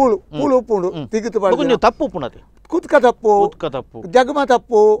ತಾರಾಯ್ದ ಪೂಳು ಉಪ್ಪುಂಡು ತಿಗಿತು ತಪ್ಪು ಉಪ್ಪುಣತಿ ಕುತ್ಕ ತಪ್ಪು ಜಗಮ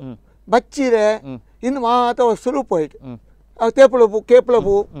ತಪ್ಪು ಬಚ್ಚಿರೆ ಇನ್ನು ಮಾತ ಸುಲುಪು ಐಟ್ ತೇಪುಳಪು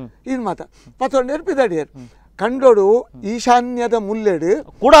ಕೇಪುಳಪು ಇನ್ನು ಮಾತ ಪತ್ತೊಂಡೇರು ಪಿದಾಡಿಯರು ಕಂಡೋಡು ಈಶಾನ್ಯದ ಮುಲ್ಲೆಡು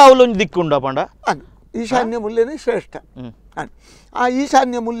ಕೂಡ ಅವಲೊಂದು ದಿಕ್ಕುಂಡ ಪಂಡ ಈಶಾನ್ಯ ಮುಲ್ಲೆನೇ ಶ್ರೇಷ್ಠ ಆ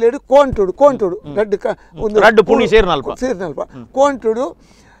ಈಶಾನ್ಯ ಮುಲ್ಲೆಡು ಕೋಂಟುಡು ರಡ್ಡು ಪುಣಿ ಸೇರ್ನಲ್ಪ ಕೋಂಟುಡು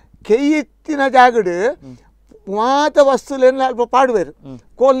ಕೆಯ್ಯಿತ್ತಿನ ಜಾಗಡು ಮಾತ ವಸ್ತುಲೇನು ಅಲ್ಪ ಪಾಡುವೇರು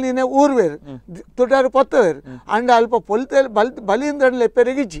ಕೋಲ್ನಿನೇ ಊರುವೇರು ತುಟಾರು ಪೊತ್ತವೇರು ಅಂಡ ಅಲ್ಪ ಪೊಲ್ತೆ ಬಲಿಂದ್ರನ್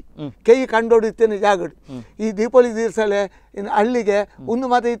ಲೆಪ್ಪೆರೆಗಿಜ್ಜಿ ಕೆಯ್ಯಿ ಕಂಡೋಡು ಇತ್ತೇನೆ ಜಾಗಡು ಈ ದೀಪಾವಳಿ ದೀರ್ಸಲೆ ಇನ್ನು ಹಳ್ಳಿಗೆ ಒಂದು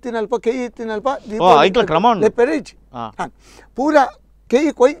ಮಾತ ಇತ್ತಿನಲ್ಪ ಕೆಯ್ಯಿ ಇತ್ತಿನಲ್ಪ ದೀಪಾವಳಿ ಲೆಪ್ಪೆರೆಜ್ಜಿ ಪೂರ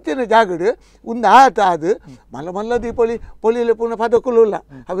ಕೆಯ್ಯಿ ಕೊಯ್ತಿನ ಜಾಗಡು ಒಂದು ಆದು ಮಲ್ಲ ದೀಪಾವಳಿ ಪೊಲಿಲೆ ಪುನಃ ಪದಕುಲ್ಲ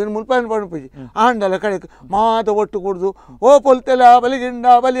ಅವೇನು ಮುಲ್ಪಾಯನ ಪಣಪುಜಿ ಆಂಡಲ ಕಡೆಗೆ ಮಾತ ಒಟ್ಟು ಕುಡ್ದು ಓ ಪೊಲ್ತೆಲ ಬಲಿಗಿಂಡ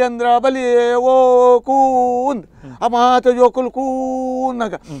ಬಲಿ ಅಂದ್ರ ಬಲಿ ಓ ಕೂಂದ್ ಆ ಮಾತ ಜೋಕುಲು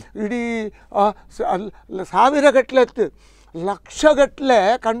ಕೂನಾಗ ಇಡೀ ಸಾವಿರ ಗಟ್ಲೆ ಲಕ್ಷಗಟ್ಲೆ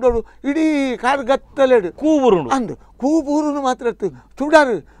ಕಂಡೋಡು ಇಡೀ ಕಾರ್ಗತ್ತಲೆಡು ಕೂಬುರು ಅಂದು ಕೂಬೂರುನು ಮಾತ್ರ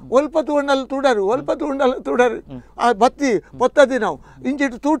ತುಡಾರು ಒಲ್ಪ ತೂಂಡಲ್ಲ ತುಡಾರು ಆ ಬತ್ತಿ ಪೊತ್ತದಿ ನಾವು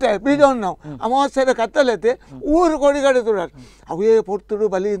ಇಂಚಿಟ್ಟು ತೂಟ ಬೀಜವನ್ನು ನಾವು ಅಮಾವಾಸ್ಯದ ಕತ್ತಲೆತ್ತೆ ಊರು ಕೊಡಿಗಡೆ ತುಡಾರು ಅವೇ ಪೊರ್ತುಡು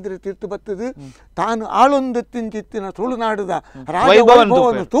ಬಲಿಂದ್ರೆ ತಿರ್ತು ಬತ್ತದು ತಾನು ಆಳೊಂದು ತಿಂಚಿತ್ತಿನ ತುಳುನಾಡುದ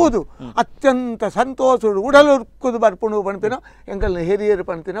ರಾಜವೈಭವವನ್ನು ತೂದು ಅತ್ಯಂತ ಸಂತೋಷಡು ಉಡಲುರ್ಕುದು ಬರ್ಪುಂಡು ಪಣ್ಪಿನ ಎಂಕಲ್ನ ಹಿರಿಯರು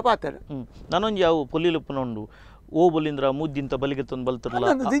ಪಣ್ತಿನ ಪಾತ್ರೆ ನಾನೊಂದು ಯಾವ ಪೊಲಿಲುಪ್ಪುನೊಂಡು ಓ ಬಲಿಂದ್ರ ಮುದ್ದಿಂತ ಬಲಿಗೆತ್ತೊಂದು ಬಲ್ತಿರಲ್ಲ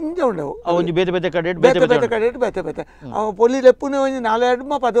ದಿಂಜ ಉಂಡವು ಒಂಜಿ ಬೇತೆ ಬೇತೆ ಕಡೆ ಬೇತೆ ಅವ ಪೊಲಿ ಲೆಪ್ಪುನೆ ಒಂಜಿ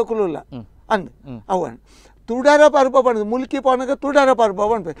 4 ಪದಕುಲುಲ್ಲ ಅಂದ್ ಅವನ್ ತುಡಾರ ಪರ್ಬ ಪಣದು ಮುಲ್ಕಿ ಪಣಗ ತುಡಾರ ಪರ್ಬ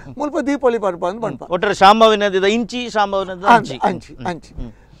ಪಣ್ಪೆ ಮುಲ್ಪ ದೀಪಾವಳಿ ಪರ್ಬ ಅಂದ್ ಪಣ್ಪ ಒಟ್ಟರೆ ಶಾಂಭವಿನದ ಇಂಚಿ ಶಾಂಭವಿನದ ಅಂಚಿ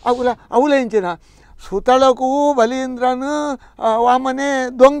ಅವಲ ಇಂಚಿನ ಸುತಳಕ್ಕೂ ಬಲೀಂದ್ರನು ವಾಮನೆ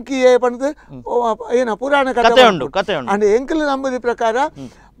ದೊಂಕಿಯೇ ಪಣದು ಏನ ಪುರಾಣ ಕಥೆ ಉಂಟು ಅಂಡ್ ಎಂಕಲ್ ನಂಬುದಿ ಪ್ರಕಾರ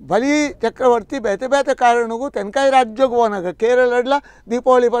ಬಲಿ ಚಕ್ರವರ್ತಿ ಬೇತೆ ಕಾರಣಗೂ ತೆನ್ಕಾಯಿ ರಾಜ್ಯಕ್ಕೆ ಹೋನಾಗ ಕೇರಳಡ್ಲ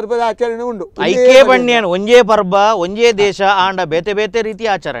ದೀಪಾವಳಿ ಪರ್ಬದ ಆಚರಣೆ ಉಂಡು ಐಕೆ ಬಣ್ಣ ಒಂಜೇ ಪರ್ಬ ಒಂಜೇ ದೇಶ ಆಂಡ ಬೇತೆ ರೀತಿ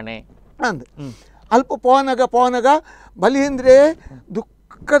ಆಚರಣೆ ಅಂದ್ ಅಲ್ಪ ಪೋನಗ ಬಲೀಂದ್ರೆ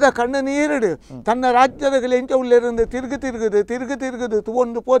ದುಃಖದ ಕಣ್ಣ ನೀರಡು ತನ್ನ ರಾಜ್ಯದ ಎಂಚ ಉಳ್ಳೇರಿಂದ ತಿರುಗದು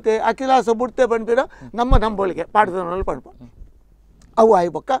ಒಂದು ಪೋತೆ ಅಖಿಲಾಸ ಬುಡ್ತೆ ಪಣ್ಪಿರ ನಮ್ಮ ನಂಬೋಳಿಗೆ ಪಾಡ್ದನಲ್ಲಿ ಪಣ್ಪ ಅವು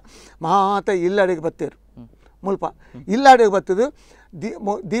ಆಯ್ ಬೊಕ್ಕ ಮಾತ ಇಲ್ಲಡೆಗೆ ಬತ್ತೇರು ಮುಲ್ಪ ಇಲ್ಲಾಡೆಗೆ ಬತ್ತದು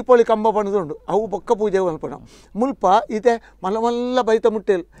ದೀಪಾವಳಿ ಕಂಬ ಪಣದುಂಡು ಅವು ಬೊಕ್ಕ ಪೂಜೆ ಅನ್ಪಣ ಮುಲ್ಪ ಇದೆ ಮಲ್ಲ ಬೈತ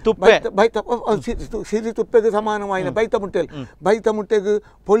ಮುಟ್ಟೆಲ್ ಬೈತ ಸಿರಿ ತುಪ್ಪೆಗೆ ಸಮಾನವಾಯಿನ ಬೈತ ಮುಟ್ಟೆಗೆ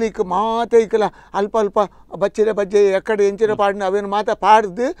ಪೊಲಿಕ್ ಮಾತೈಕಲ ಅಲ್ಪ ಬಚ್ಚಿರೆ ಬಜ್ಜೆ ಎಕ್ಕಡೆ ಎಂಚಿನ ಪಾಡಿನ ಅವೇನು ಮಾತ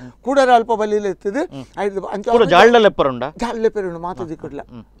ಪಾಡ್ದು ಕೂಡರ ಅಲ್ಪ ಬಲಿಲೆತ್ತದು ಐದು ಜಾಳ್ಳೆಪೆರುಂಡು ಮಾತ ದಿಕ್ಕಡ್ಲ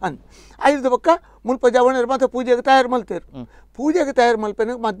ಐದು ಬೊಕ್ಕ ಮುಲ್ಪ ಜವಣರು ಮಾತ ಪೂಜೆಗೆ ತಯಾರು ಮಲ್ತೇರು ಪೂಜೆಗೆ ತಯಾರು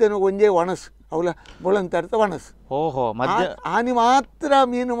ಮಲ್ಪೆನ ಮಧ್ಯಾಹ್ನ ಒಂಜೇ ಒಣಸು ಅವಲ ಬೊಳಂತ ಒಣಸು ಆನಿ ಮಾತ್ರ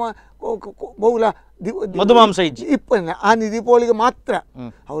ಮೀನು ಬಹುಲ ಮಧುಮಾಂಸ ಇಪ್ಪನ್ನ ಆನಿ ದೀಪಾವಳಿಗೆ ಮಾತ್ರ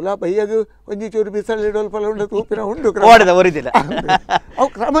ಅವಲ ಬೈಯಾಗ ಒಂಜಿ ಚೂರು ಬಿಸಲಿಡೋಲ್ ಫಲ ಉಂಡು ತೂಪಿನ ಉಂಡು ಅವು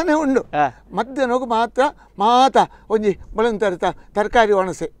ಕ್ರಮನೇ ಉಂಡು ಮಧ್ಯಾಹ್ನೋಗು ಮಾತ ಒಂಜಿ ಬೊಳಂತ ತರಕಾರಿ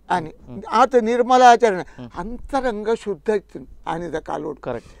ಒಣಸೆ ಆನಿ ಆತ ನಿರ್ಮಲ ಆಚರಣೆ ಅಂತರಂಗ ಶುದ್ಧ ಇತ್ತು ಆನಿದ ಕಾಲೋಡು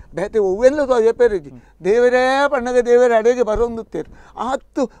ಕರೆಕ್ಟ್ ಬೇತೆ ಒವ್ವೆಲ್ಲ ತೋಜಪೇರಿಜಿ ದೇವರೇ ಪಣ್ಣಗ ದೇವರ ಅಡೆಗೆ ಬರೋಂದುತ್ತೇರು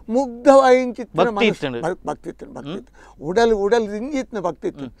ಆತು ಮುಗ್ಧವಾಯಿಂಚಿತ್ತಿನ ಭಕ್ತಿತ್ತು ಉಡಲ್ ದಿಂಜಿತ್ತಿನ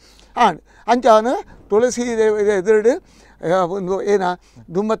ಭಕ್ತಿತ್ತು ಅಂಚಾನ ತುಳಸಿ ಎದುರು ಒಂದು ಏನ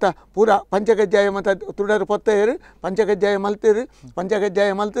ದುಮ್ಮತ್ತ ಪೂರ ಪಂಚಗಜ್ಜಾಯ ಮತ್ತು ತುಡರು ಪೊತ್ತೆಯರು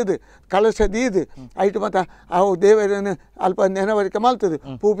ಪಂಚಗಜ್ಜಾಯ ಮಲ್ತದು ಕಳಶ ದೀದು ಐಟು ಮತ್ತು ಅವು ದೇವರನ್ನು ಅಲ್ಪ ನೆನವರಿಕೆ ಮಲ್ತದು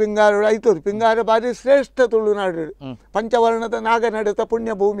ಪೂ ಪಿಂಗಾರ ಐತರು ಪಿಂಗಾರ ಬಾರಿ ಶ್ರೇಷ್ಠ ತುಳುನಾಡು ಪಂಚವರ್ಣದ ನಾಗ ನಡೆತ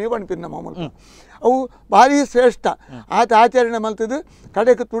ಪುಣ್ಯ ಭೂಮಿ ಬಣ್ಪಿನ ಮಾಮೂಲು ಅವು ಭಾರಿ ಶ್ರೇಷ್ಠ ಆತ ಆಚರಣೆ ಮಲ್ತದು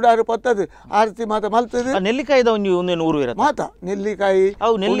ಕಡೆಗೆ ತುಡಾರು ಪೊತ್ತದು ಆರತಿ ಮಾತ ಮಲ್ತದು ನೆಲ್ಲಿಕಾಯಿ ಮಾತ ನೆಲ್ಲಿಕಾಯಿ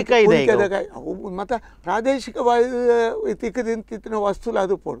ಅವು ಮತ್ತು ಪ್ರಾದೇಶಿಕವಾಗಿ ತಿಕ್ಕದಿಂತಿನ ವಸ್ತುಲು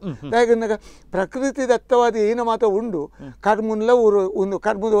ಅದು ಪೋಡು ಯಾಕಂದಾಗ ಪ್ರಕೃತಿ ದತ್ತವಾದ ಏನ ಮಾತ ಉಂಡು ಕರ್ಮುನ್ಲ ಊರು ಒಂದು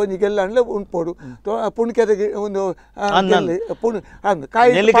ಕರ್ಮದ ಒಂಜಿ ಗೆಲ್ಲ ಅಂಡ್ಲ ಉಂಟು ಪೋಡು ಪುಣ್ಕೆದ ಒಂದು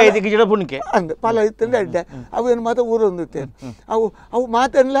ಕಾಯಿ ಅಂದ್ ಫಲ ಇತ್ತಂದ್ರೆ ಅಡ್ಡೆ ಅವೇನು ಮಾತ ಊರೊಂದುತ್ತೇನೆ ಅವು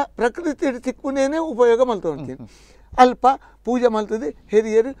ಮಾತನ್ಲ ಪ್ರಕೃತಿ ತಿಕ್ಕುನೇನೆ ಉಪಯೋಗ ಮಲ್ತೊಂತೀನಿ ಅಲ್ಪ ಪೂಜೆ ಮಲ್ತದೆ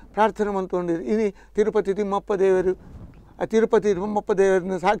ಹಿರಿಯರು ಪ್ರಾರ್ಥನೆ ಮಲ್ತೊಂಡಿರು ಇನಿ ತಿರುಪತಿ ತಿಮ್ಮಪ್ಪ ದೇವರು ತಿರುಪತಿ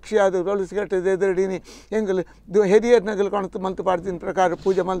ಮೊಪ್ಪದೇವರನ್ನು ಸಾಕ್ಷಿಯಾದ ತುಳಸಿ ಕಟ್ಟದ ಎದುರಡಿನಿ ಎಂಗಲ್ ಹೆರಿಯರ್ ನಗಲ್ ಕಾಣುತ್ತೆ ಮಲ್ತು ಪಾಡ್ತಿನ ಪ್ರಕಾರ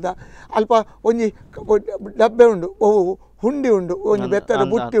ಪೂಜೆ ಮಲ್ದ ಅಲ್ಪ ಒಂಜಿ ಡಬ್ಬೆ ಉಂಡು ಓವು ಹುಂಡಿ ಉಂಡು ಒಂದು ಬೆತ್ತದ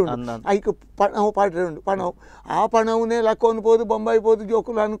ಬುಟ್ಟಿ ಉಂಡು ಐಕ್ ಪಣವು ಪಾಡ್ರೆ ಉಂಡು ಪಣವು ಆ ಪಣವನ್ನೇ ಲಕ್ಕೊಂಡು ಹೋದು ಬೊಂಬಾಯಿ ಹೋದು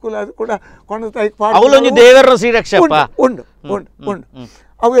ಜೋಕುಲ ಅನುಕೂಲ ಅದು ಕೂಡ ಕೊಣತ ಉಂಡು ಉಂಡು ಉಂಡು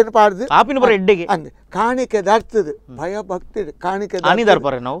ಅವು ಏನು ಪಾಡ್ದು ಅಂದ್ ಕಾಣಿಕೆ ದರ್ತದೆ ಭಯ ಭಕ್ತಿ ಕಾಣಿಕೆ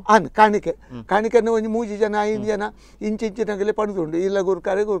ಕಾಣಿಕೆ ಕಾಣಿಕೆನ ಒಂದು 3 ಜನ 5 ಜನ ಇಂಚಿಂಚಿನಾಗಲೇ ಪಡೆದುಂಡು ಇಲ್ಲ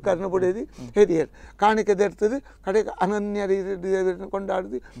ಗುರುಕಾರನ ಬುಡೇದಿ ಹಿರಿಯರು ಕಾಣಿಕೆ ದರ್ತದೆ ಕಡೆಗೆ ಅನನ್ಯ ದೇವರನ್ನು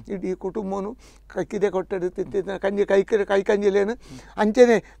ಕೊಂಡಾಡ್ದು ಇಡೀ ಕುಟುಂಬನು ಕಿದೆ ಕೊಟ್ಟಡು ತಿಂತಿದ್ದ ಕಂಜಿ ಕೈ ಕಂಜಿಲೇನು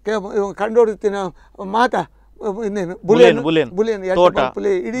ಅಂಚೆನೆ ಕಂಡೋಡುತ್ತಿನ ಮಾತಾ ಇನ್ನೇನು ಬುಲೇನು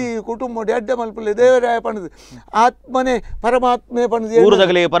ಮಲ್ಪುಲೆ ಇಡೀ ಕುಟುಂಬ ಎಡ್ಡೆ ಮಲ್ಪುಲೆ ದೇವರಾಯ ಪಣದು ಆತ್ಮನೆ ಪರಮಾತ್ಮೆ ಪಣದು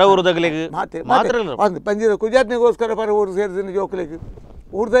ಮಾತೆ ಪಂಜಿರ ಕುಜಾತ್ನೆಗೋಸ್ಕರ ಪರ ಊರು ಸೇರಿಸಿನ ಜೋಕುಲೆಗೆ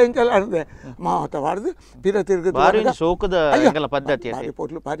ಊರ್ದ ಎಂಚಲ್ಲ ಅಣದೆ ಮಾತಾಡ್ದು ಪಿರ ತಿರುಗಿ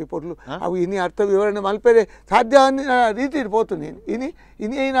ಪಾರಿ ಪೊರ್ಲು ಅವು ಇನಿ ಅರ್ಥ ವಿವರಣೆ ಮಲ್ಪೇರೆ ಸಾಧ್ಯ ರೀತಿ ಇರ್ಬೋದು ನೀನು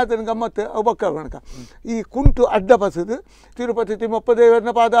ಇನಿ ಏನಾತನ ಗಮ್ಮತ್ತು ಅವು ಬಕ್ಕ ಕಣಕ ಈ ಕುಂಟು ಅಡ್ಡ ಬಸದು ತಿರುಪತಿ ತಿಮ್ಮಪ್ಪ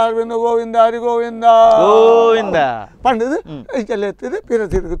ದೇವರನ್ನ ಪಾದ ಅರವಿಂದ ಗೋವಿಂದ ಹರಿ ಗೋವಿಂದ ಪಂಡದು ಇಂಚೆಲ್ಲ ಎತ್ತಿದೆ ಪಿರ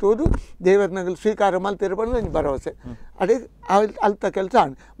ತಿರುಗುತ್ತುವುದು ದೇವರನಾಗಲು ಸ್ವೀಕಾರ ಮಲ್ತಿರ ಪಂಡು ನಂಗೆ ಭರವಸೆ ಅದೇ ಅಲ್ತ ಕೆಲಸ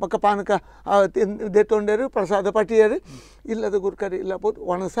ಬಕ್ಕ ಪಾನಕ ದೆತ್ತೊಂಡರು ಪ್ರಸಾದ ಪಟಿಯರು ಇಲ್ಲದ ಗುರ್ಕರಿ ಇಲ್ಲ ಬೋದು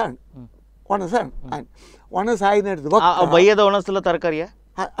ಒಣಸಾಣ್ ಒಣಸಾಯಿ ನಡೆದು ಬಯ್ಯದ ಒಣಸಲ ತರಕಾರಿಯ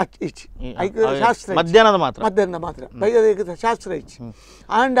ಶಾಸ್ತ್ರ ಮಧ್ಯಾಹ್ನ ಮಾತ್ರ ಬಯ್ಯದ ಶಾಸ್ತ್ರ ಇಚ್ಚಿ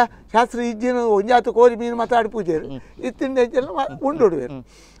ಆಂಡ ಶಾಸ್ತ್ರ ಇಜ್ಜಿನ ಒಂಜಾತು ಕೋರಿ ಮೀನು ಮಾತಾಡಿ ಪೂಜೆರು ಇತ್ತಿಂದ ಹೆಚ್ಚೆಲ್ಲ ಉಂಡುಡುವೇರು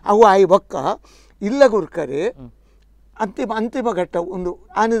ಅವು ಆಯಿ ಬೊಕ್ಕ ಇಲ್ಲ ಗುರ್ಕರೆ ಅಂತಿಮ ಘಟ್ಟ ಒಂದು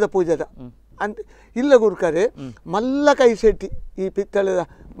ಆನಿದ ಪೂಜೆದ ಇಲ್ಲ ಗುರುಕರೆ ಮಲ್ಲ ಕೈ ಶೆಟ್ಟಿ ಈ ಪಿತ್ತಳದ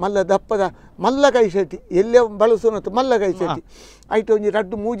ಮಲ್ಲ ದಪ್ಪದ ಮಲ್ಲ ಕೈ ಶೆಟ್ಟಿ ಎಲ್ಲೇ ಬಳಸೋನತ್ತು ಮಲ್ಲ ಕೈ ಶೆಟ್ಟಿ ಐಟು ಒಂಜಿ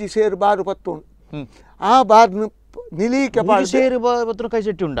ರಡ್ಡು ಮೂಜಿ ಸೇರು ಬಾರು ಪತ್ತುಂಡು ಆ ಬಾರ್ನು ನಿಲೀಕೆ ಪಾಡು ಕೈ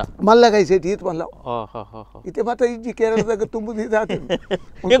ಶೆಟ್ಟಿ ಉಂಡ ಮಲ್ಲ ಕೈ ಶೆಟ್ಟಿ ಈತ ಮಲ್ಲ ಇತ್ತೆ ಮತ್ತೆ ಇಜ್ಜಿ ಕೇರಳದಾಗ ತುಂಬುದು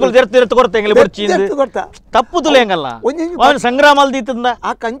ಸಂಗ್ರಾಮ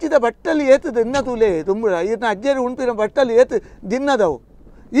ಆ ಕಂಚಿದ ಬಟ್ಟಲ್ಲಿ ಏತದ ಇನ್ನ ತುಲೆ ತುಂಬ ಇದನ್ನ ಅಜ್ಜರಿ ಉಂಪಿನ ಬಟ್ಟಲ್ಲಿ ಏತು ದಿನ್ನದವು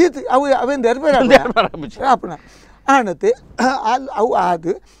ಈತ ಅವು ಅವೇನು ದರ್ಬೇಡ ಆಣತೆ ಅವು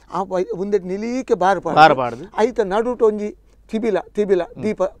ಆದು ಆ ಒಂದೆ ನಿಲೀಕೆ ಬಾರಬಾರ್ದು ಐತ ನಡುಟು ಒಂಜಿ ತಿಬಿಲ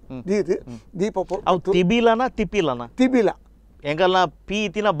ದೀಪ ತಿಬಿಲ ಎಂಗಲ್ಲ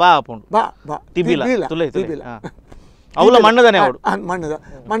ಪೀತಿನ ಬಾ ಆಪುಂಡು ತಿಬಿಲ ಅವಳ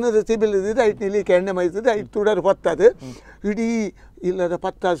ಮಣ್ಣದ ತಿಬಿಲದ ಐಟ್ ನಿಲೀಕೆ ಎಣ್ಣೆ ಮೈತದೆ ಐಟ್ ತುಡರು ಪತ್ತದು ಇಡೀ ಇಲ್ಲದ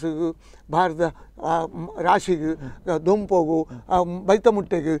ಪತ್ತಾಸಿಗೂ ಭಾರತ ರಾಶಿಗೂ ದೊಂಪೋಗು ಬೈತ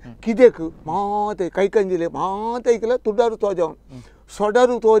ಮುಟ್ಟೆಗೆ ಕಿದೆಕು ಮಾತೆ ಕೈಕಂಜಿಲೆ ಮಾತೈಕಲ ತುಡರು ತೋಜವನು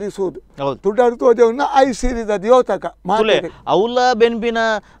ಸೊಡರು ತೋರಿಸುವುದು ತುಡರು ತೋಜವನ್ನ ಐ ಸೇರಿದ ದ್ಯೋತಕ ಅವಲ ಬೆನ್ಪಿನ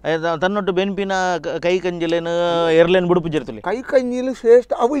ತನ್ನೊಟ್ಟು ಬೆನ್ಪಿನ ಕೈಕಂಜಿಲೇನು ಎರ್ಲೇನು ಬಿಡುಪುಜಿರ್ತಲೆ ಕೈಕಂಜಿಲು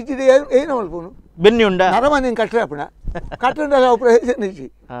ಶ್ರೇಷ್ಠ ಅವು ಇಜ್ಜಿದೆ ಏನು ಮಲ್ಪುನು ಬೆನ್ನಿ ಉಂಡ ನರಮನೆ ಕಟ್ಟರೆ ಅಪ್ಪಣ ಕಟ್ಟಂಡ ಪ್ರಯೋಜನ ಇಜ್ಜಿ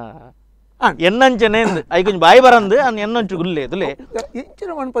ಎನ್ನಂಚನೆ ಐಕೊಂಚ ಬಾಯಿ ಬರಂದು ಎನ್ನಂಚು ಗುಲ್ಲೆ ತುಲೆ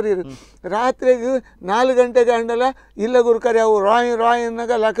ಇಂಚಿನ ಮಣ್ಪದಿರು ರಾತ್ರಿಗೆ 4 ಗಂಟೆಗೆ ಅಂಡಲ ಇಲ್ಲ ಗುರುಕರಿ ಅವು ರಾಯ್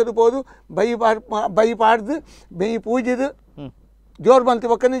ಅನ್ನಗ ಲಕ್ಕದು ಪೋದು ಬೈ ಪಾಡ್ದು ಬೆಯಿ ಪೂಜಿದು ಜೋರ್ ಮಲ್ತಿ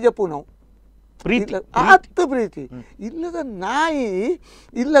ಪಕ್ಕನೇ ಜಪ್ಪು ನಾವು ಪ್ರೀತಿ ಇಲ್ಲದ ನಾಯಿ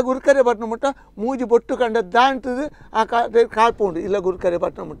ಇಲ್ಲ ಗುರುಕರೆ ಬಟ್ನ ಮುಟ್ಟ ಮೂಜಿ ಬೊಟ್ಟು ಕಂಡ ದಾಂಟದು ಆ ಕಾಳ್ಪುಂಡು ಇಲ್ಲ ಗುರುಕರೆ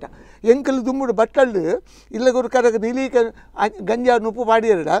ಬಟ್ನ ಮುಟ್ಟ ಎಂಕಲ್ ದುಂಬುಡು ಬಟ್ಟಲ್ದು ಇಲ್ಲ ಗುರುಕರಗ ನಿಲೀಕ ಗಂಜಾ ನುಪ್ಪು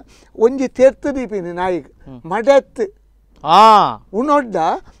ಪಾಡಿಯರಡ ಒಂಜಿ ತೆರ್ತು ದೀಪಿನಿ ನಾಯಿಗೆ ಮಡತ್ತು ಉಣೊಡ್ಡ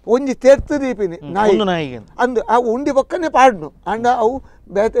ಒಂಜಿ ತೆರ್ತು ದೀಪಿನಿ ನಾಯಿ ಅಂದು ಆ ಉಂಡಿ ಪಕ್ಕನೆ ಪಾಡ್ನು ಅಂಡ ಅವು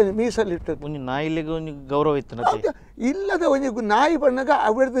ಬೇತೆ ಮೀಸಲಿಟ್ಟದ್ದು ಒಂಜಿ ನಾಯಿಲಿಗೆ ಒಂಜಿ ಗೌರವ ಇತ್ತು ಇಲ್ಲದ ಒಂಜಿ ನಾಯಿ ಬಣ್ಣಗ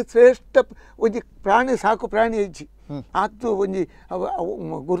ಅವರದ್ದು ಶ್ರೇಷ್ಠ ಒಂಜಿ ಪ್ರಾಣಿ ಸಾಕು ಪ್ರಾಣಿ ಹೆಜ್ಜಿ ಆತು ಒಂಜಿ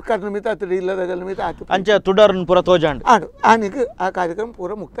ಗುರ್ಕರ್ನ ಮಿತ ಆತಡಿ ಇಲ್ಲದಗಲ ಮಿತ ಆತು ಅಂಚ ತುಡರ್ನ ಪೂರ ತೋಜಾಂಡ್ ಆನಿಗೆ ಆ ಕಾರ್ಯಕ್ರಮ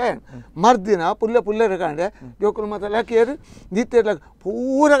ಪೂರ ಮುಕ್ತಾಯ ಮರ್ದಿನ ಪುಲ್ಲರ ಕಾಂಡೆ ಜೋಕುಲು ಮತ ಲಾಕಿಯರು ನಿತ್ಯ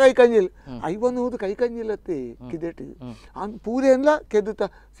ಪೂರ ಕೈ ಕಂಜಿಲ್ ಐವನೂದು ಕೈ ಕಂಜಿಲ್ಲತ್ತೆ ಕಿದೆಟ್ ಅನ್ ಪೂರೆಲ್ಲ ಕೆದುತ್ತ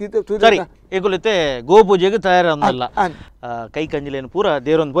ಸರಿ ಏಗುಲತೆ ಗೋಪೂಜೆಗೆ ತಯಾರಲ್ಲ ಕೈ ಕಂಜಿಲೇನು ಪೂರ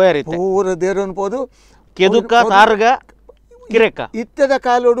ದೇವರೊಂದು ಪೋಯಾರಿತ್ತೆ ಪೂರ ದೇವರೊಂದು ಪೋದು ಕೆದುಕ ತಾರ್ಗ ಕಿರೆಕ ಇತ್ತದ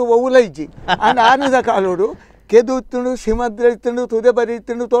ಕಾಲೋಡು ಒವುಲೈಜಿ ಅಂಡ್ ಆನದ ಕಾಲೋಡು ಕೆದು ಇತ್ತುಂಡು ಸಿಮದ್ರ ಇತ್ತುಂಡು ತುದೆ ಬರಿ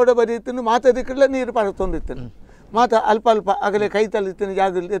ಇತ್ತುಂಡು ತೋಡ ಬರಿ ಇತ್ತುಂಡು ಮಾತದಿಕ್ಕಲ್ಲ ನೀರು ಪಾರತೊಂದಿತ್ತನು ಮಾತ ಅಲ್ಪ ಅಗಲೆ ಕೈ ತಲ್ಲಿತ್ತಿನ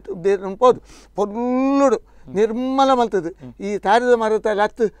ಜಾಗ ಪೋದು ಪೊರ್ಲುಡು ನಿರ್ಮಲ ಮಲ್ತದು ಈ ತಾರಿದ ಮರತಲ್ಲಿ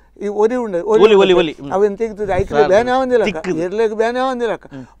ಹತ್ತು ಈ ಒಲಿ ಉಂಡ ಅವೇನು ತೆಗ್ತದೆ ಐಕಲೆ ಬೇನೆ ಆವಂದಿಲ್ಲ ಎರ್ಲೆಗೆ ಬೇನೆ ಆವಂದಿಲ್ಲ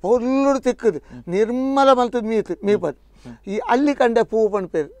ಪೊರ್ಲುಡು ತಿಕ್ಕದು ನಿರ್ಮಲ ಮಲ್ತದ ಮೀಪದು ಈ ಅಲ್ಲಿ ಕಂಡ ಪೂವು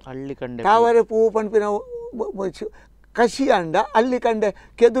ಪಣ್ಪೇರು ತಾವರೆ ಪೂವು ಪಣ್ಪಿನ ಕಸಿ ಅಂಡ ಅಲ್ಲಿ ಕಂಡೆ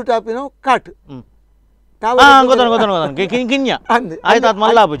ಕೆದ್ದು ಟಾಪಿನ ಕಾಟು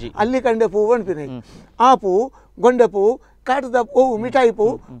ಅಲ್ಲಿ ಕಂಡೆ ಪೂ ಪಣ್ಪಿನ ಆ ಪೂ ಗೊಂಡೆ ಪೂ ಕಾಡ್ದ ಓವು ಮಿಠಾಯಿ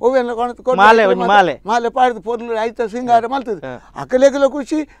ಪೋವು ಓವೆಲ್ಲ ಮಾಲೆ ಪಾಡ್ದು ಪೊರ್ಲು ಆಯ್ತ ಸಿಂಗಾರ ಮಲ್ತದೆ ಅಕಲೆಗೆಲ್ಲ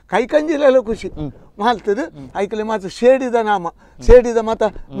ಖುಷಿ ಕೈಕಂಜಿಲೆಲ್ಲ ಖುಷಿ ಮಲ್ತದೆ ಐಕಲೆ ಮಾತ್ರ ಸೇಡಿದ ನಾಮ ಸೇಡಿದ ಮತ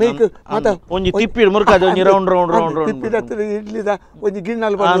ಮೇಕ್ ಮತ ತಿಪ್ಪಿದ ಇಡ್ಲಿದ ಒಂದು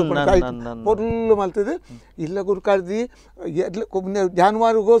ಗಿಣ್ಣಲ್ಲಿ ಪೊರ್ಲು ಮಲ್ತದೆ ಇಲ್ಲ ಗುರುಕಾಡ್ದಿ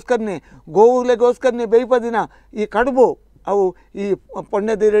ಜಾನುವಾರುಗೋಸ್ಕರನೇ ಗೋವುಲೆಗೋಸ್ಕರನೇ ಬೇಯ್ಪದಿನ ಈ ಕಡುಬು ಅವು ಈ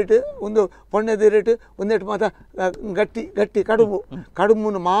ಪೊಣ್ಣೆದ ರೇಟ್ ಒಂದೆಟ್ಟು ಮಾತ ಗಟ್ಟಿ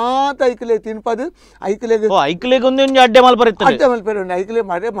ಕಡುಬುನು ಮಾತ ಐಕಲೆ ತಿನ್ಪದು ಐಕಲೆಗೆ ಅಡ್ಡೆ ಮಲ್ಪರೆ ಉಂಡು ಐಕಲೆ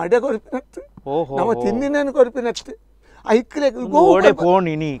ಮಡೆ ಕೊರಪಿನತ್ತು ನಮ್ಮ ತಿನ್ನಿನೇನು ಕೊರಪಿನತ್ತು ಐಕಲೆಗೆ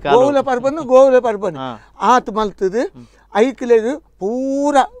ಗೋವುಲೆ ಪರ್ಬನ್ ಆತ ಮಲ್ತದು ಐಕಲೆಗೆ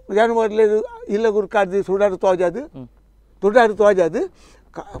ಪೂರ ಜಾನುವಾರುಲೆಗ್ ಇಲ್ಲ ಗುರುಕಾಡ್ದಿ ಸುಡಾರು ತೋಜಾದು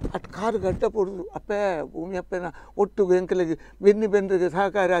ಅಟ್ ಕಾರು ಗಡ್ಡ ಪೊಡ್ದು ಅಪ್ಪೆ ಭೂಮಿ ಅಪ್ಪೆನ ಒಟ್ಟು ಎಂಕಲಿಗೆ ಬೆನ್ನಿಗೆ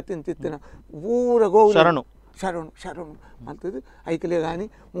ಸಹಕಾರ ತಿಂತಿತ್ತೇನ ಪೂರ ಗೋವು ಶರಣು ಮಲ್ತದು ಐಕಲೆ ಗಾನಿ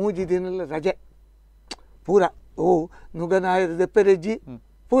 3 ದಿನ ರಜೆ ಪೂರ ಓ ನುಗನಾಯರ ದೆಪ್ಪೆರೆಜ್ಜಿ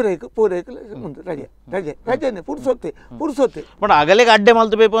ಪೂರೈಕಲ ಮುಂದೆ ರಜೆನೆ ಪುರ್ಸೊತ್ತೆ ಬಟ್ ಅಗಲೆಗೆ ಅಡ್ಡೆ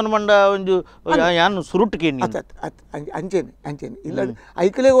ಮಲ್ತು ಬೇಕು ಮಂಡ ಒಂದು ಯಾನು ಸುರುಟ್ಕೆ ಅಂಚೇನೆ ಇಲ್ಲ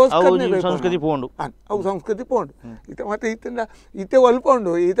ಐಕಲೆಗೋಸ್ಕರ ಸಂಸ್ಕೃತಿ ಪೋಂಡು ಅವು ಸಂಸ್ಕೃತಿ ಪೋಂಡು ಈತ ಮತ್ತೆ ಈತೆ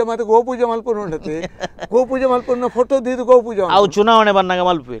ಒಲ್ಪೊಂಡು ಈತ ಮತ್ತೆ ಗೋಪೂಜೆ ಮಲ್ಪೊಂಡು ಉಂಡತ್ತೆ ಗೋಪೂಜೆ ಮಲ್ಪೊಂಡು ಫೋಟೋ ದೀದು ಗೋಪೂಜೆ ಅವು ಚುನಾವಣೆ ಬಂದಾಗ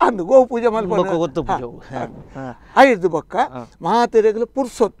ಮಲ್ಪೆ ಅಂದು ಗೋಪೂಜೆ ಮಲ್ಪೊಂಡು ಐದು ಬೊಕ್ಕ ಮಾತೆರೆಗಲ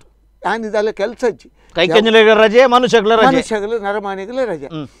ಪುರ್ಸೊತ್ತು ಯಾನಿದಲ್ಲ ಕೆಲಸ ಹಚ್ಚಿ ಕೈಕಂಜಲ ರಜೆ ಮನುಷ್ಯಗಳ ನರಮಾನಿಗಳ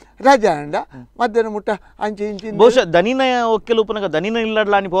ರಜೆ ಅಂಡ ಮಧ್ಯಾಹ್ನ ಮುಟ್ಟ ಅಂಚೆ ಇಂಚಿ ಬಹುಶಃ ದನಿನ ಒಕ್ಕೆಲು ಉಪನಗ ದನಿನ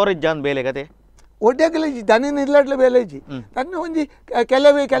ಇಲ್ಲಡ್ಲಾನಿ ಪೋರೆಜ್ಜಾನ್ ಬೇಲೆ ಕತೆ ಒಡ್ಡೆಗಲಜಿ ದನಿನ ಇಲ್ಲಡ್ಲ ಬೇಲೆಜಿ ತನ್ನ ಒಂಜಿ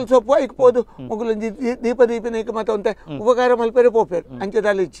ಕೆಲವೇ ಕೆಲಸ ಒಪ್ಪು ಐಕ್ಬೋದು ಮಗುಲೊಂಜಿ ದೀಪನೈಕ ಮತ್ತೆ ಒಂತೆ ಉಪಕಾರ ಮಲ್ಪೆರೆ ಪೋಪೇರು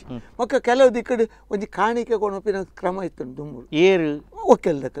ಅಂಚೆದಲ್ಲಿಜ್ಜಿ ಮೊಕ್ಕ ಕೆಲವು ದಿಕ್ಕಡು ಒಂಜಿ ಕಾಣಿಕೆ ಕೊಣಪಿನ ಕ್ರಮ ಇತ್ತು ದುಂಬುಡು ಏರು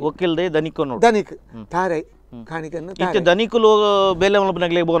ಒಕ್ಕೆಲ್ದೆ ದನಿಕ್ ತಾರೈ ಕಾಣಿಕೆಯನ್ನು ದನಿಕುಲು ಬೇಲೆ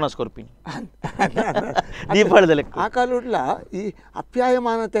ಮಲ್ಪನಾಗಲೇ ಬೋನಸ್ ಕೊರ್ಪಿನಿ ದೀಪಾವಳಿದಲ್ಲಿ ಆ ಕಾಲ ಈ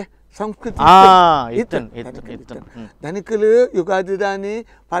ಅಪ್ಯಾಯಮಾನತೆ ಸಂಸ್ಕೃತಿ ಧನಿಕಲು ಯುಗಾದಿ ದಾನಿ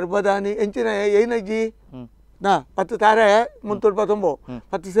ಪರ್ಬದಾನಿ ಎಂಚಿನ ಏನಜ್ಜಿ ನಾ 10 ತಾರೆ ಮುಂತೂರು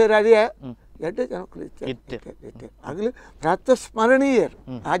 10 ಸೇರಾರಿಯ ಎಡ್ಡೆ ಜನಕ್ಕಳು ಇತ್ತೆ ಆಗಲಿ ಪ್ರಾತಸ್ಮರಣೀಯರು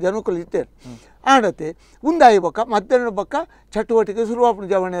ಆ ಜನಕ್ಕಳು ಇತ್ತೇರು ಆಡತ್ತೆ ಉಂದಾಯಿ ಬೊಕ್ಕ ಮಧ್ಯಾಹ್ನ ಬೊಕ್ಕ ಚಟುವಟಿಕೆ ಶುರುವಾಪುನು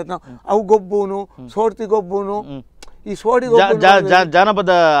ಜವಣೆ ಅವು ಗೊಬ್ಬುನು ಸೋಡ್ತಿ ಗೊಬ್ಬುನು ಈ ಸೋಡಿ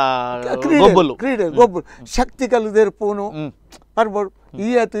ಜಾನಪದ ಕ್ರೀಡೆ ಗೊಬ್ಬು ಶಕ್ತಿ ಕಲ್ಲು ತೆರ್ಪೂನು ಪರ್ಬೋಡು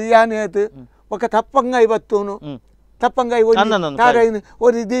ಈಯತ್ತು ಯಾನೆ ಆಯ್ತು ಬೊಕ್ಕ ತಪ್ಪಂಗಾಯಿ ಬತ್ತೂನು ತಪ್ಪಂಗಾಯಿ ತಾರೈನು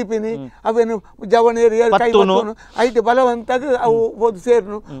ಒಂದು ದೀಪಿನಿ ಅವೇನು ಜವಣೇರಿ ಐದು ಬಲವಂತಾಗ ಅವು ಓದು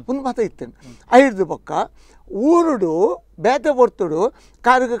ಸೇರ್ನು ಒಂದು ಮತ ಇತ್ತೇನೆ ಐದು ಪಕ್ಕ ಊರುಡು ಬೇತೆ ಬರ್ತುಡು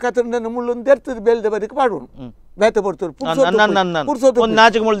ಕಾರಿಗೆ ಕತ್ತಂಡ ಮುಳ್ಳೊಂದು ತೆರ್ತದ ಬೇಲ್ದೆ ಬದಿಗೆ ಪಾಡೋನು ಬೇತೆ ಬರ್ತುಡು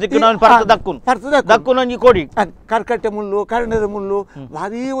ಕರ್ಕಟ್ಟೆ ಮುಳ್ಳು ಕರ್ಣದ ಮುಳ್ಳು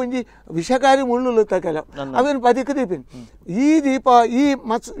ಭಾರಿ ಒಂಜಿ ವಿಷಕಾರಿ ಮುಳ್ಳು ತಕಲ ಅವೇನು ಬದಿಕ ದೀಪಿನಿ ಈ ದೀಪ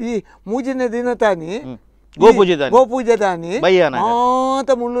ಈ ಮೂಜಿನ ದಿನ ತಾನಿ ಗೋಪೂಜೆ ದಾನಿ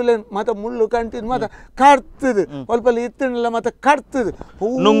ಮಾತ ಮುಳ್ಳು ಮತ ಮುಳ್ಳು ಕಂಟಿನ ಮತ ಕಡ್ತದು ಸ್ವಲ್ಪ ಇತ್ತಿನಲ್ಲ ಮತ ಕಡ್ತದು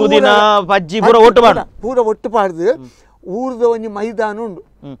ಪೂರ ಒಟ್ಟು ಪಾಡ್ದು ಊರ್ದ ಒಂಜಿ ಮೈದಾನ ಉಂಡು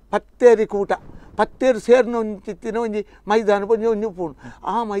ಪತ್ತೇರಿ ಕೂಟ ಪತ್ತೇರು ಸೇರ್ನ ಒಂಚಿತ್ತಿನ ಒಂಜಿ ಮೈದಾನ ಒಂಜಿ ಉಪ್ಪುಂಡು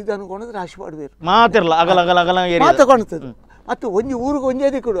ಆ ಮೈದಾನ ಕೊಣದು ರಾಶಿ ಪಾಡ್ಬೇರು ಮಾತ ಕೊಣತದು ಮತ್ತು ಒಂಜಿ ಊರಿಗೆ ಒಂಜಿ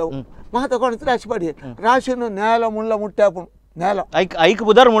ಅದಿಕ್ಕುಡು ಅವು ಮಾತ ಕೊಣತು ರಾಶಿ ಪಾಡಿ ರಾಶಿನ ನೇಲ ಮುಳ್ಳ ಮುಟ್ಟೆ ಹಾಪುಂಡು నేల ఐకు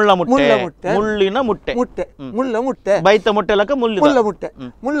బుదర్ ముళ్ళ ముట్టె ముళ్ళిన ముట్టె బైత ముట్టెలక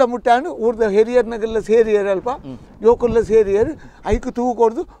ముళ్ళ ముట్టె అని ఊర్ದ ಹಿರಿಯರ್ನಗೆಲ್ಲ ಸೇರಿಯರ್ ಅಲ್ಪ ಯುವಕರೆಲ್ಲ ಸೇರಿಯರು ಐಕು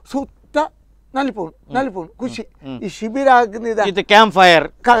ತೂಕೊಡ್ದು ಸುತ್ತ ನಲಿಪೋಣು ಖುಷಿ ಈ ಶಿಬಿರ ಆಗ್ನಿದ ಕ್ಯಾಂಪ್ ಫೈರ್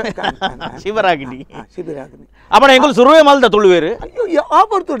ಶಿಬಿರಾಗ್ನಿ ಅಪ್ಪಣ ಹೆಂಗಲ್ ಸುರುವೆ ಮಲ್ದ ತುಳುವೇರು ಅಯ್ಯೋ ಆ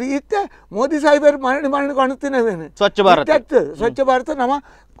ಬರ್ತುಡು ಇತ್ತೆ ಮೋದಿ ಸಾಹೇಬರು ಮರಣ ಕಾಣುತ್ತೇನೆ ಸ್ವಚ್ಛ ಭಾರತ ನಮ್ಮ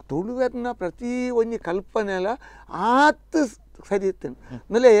ತುಳುವೆರ್ನ ಪ್ರತಿ ಒಂಜಿ ಕಲ್ಪನೆ ಎಲ್ಲ ಆತ ಸರಿ ಇತ್ತೇನೆ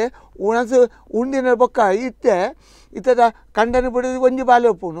ಆಮೇಲೆ ಉಣಸು ಉಂಡಿನ ಬೊಕ್ಕ ಇತ್ತದ ಕಂಡನ ಬಿಡೋದು ಒಂಜಿ ಬಾಲೆ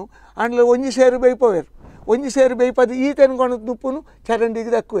ಒಪ್ಪುನು ಅಂಡ್ಲ ಒಂಜಿ ಸೇರು ಬೇಯ್ಪದು ಈತನ ಕೊಣದು ನುಪ್ಪುನು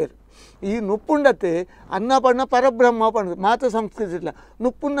ಚರಂಡಿಗೆ ದಕ್ಕುವೇರು ಈ ನುಪ್ಪುಂಡತೆ ಅನ್ನ ಪಣ್ಣ ಪರಬ್ರಹ್ಮ ಪಣ್ಣ ಮಾತ ಸಂಸ್ಕೃತಿ ಇಲ್ಲ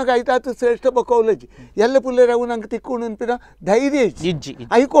ನುಪ್ಪುನ್ನಾಗ ಐತಾತು ಶ್ರೇಷ್ಠ ಬೊಕ್ಕವಲಜ್ಜಿ ಎಲ್ಲ ಪುಲ್ಲೆರವು ನಂಗೆ ತಿಕ್ಕೊಂಡು ನೆನಪಿನ ಧೈರ್ಯ ಇಜ್ಜಿ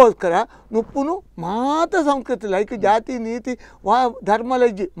ಐಕೋಸ್ಕರ ನುಪ್ಪುನು ಮಾತ ಸಂಸ್ಕೃತಿ ಇಲ್ಲ ಐಕೆ ಜಾತಿ ನೀತಿ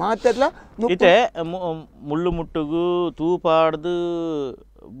ಧರ್ಮಲಜ್ಜಿ ಮಾತೆಲ್ಲ ಇತ್ತೆ ಮುಳ್ಳು ಮುಟ್ಟುಗು ತೂಪಾಡ್ದು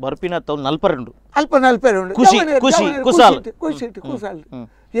ಬರ್ಪಿನ ನಲ್ಪರೆಂಡು ಕುಸಾಲ್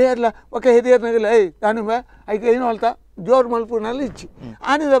ಏರ್ಲ ಒಕ್ಕ ಹಿರಿಯರ್ನಾಗೆಲ್ಲ ನಾನು ಐಕೆ ಏನು ಅಲ್ತಾ ಜೋರು ಮಲ್ಪುನಲ್ಲಿ ಇಚ್ಚಿ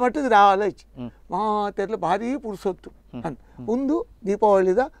ಆನಿದ ಮಟ್ಟದ ರಾವಲ್ಲ ಇಚ್ಚಿ ಮಾತೆಲ್ಲ ಭಾರಿ ಪುರ್ಸೊತ್ತು ಒಂದು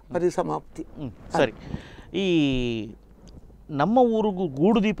ದೀಪಾವಳಿದ ಪರಿಸಮಾಪ್ತಿ ಸರಿ ಈ ನಮ್ಮ ಊರಿಗೂ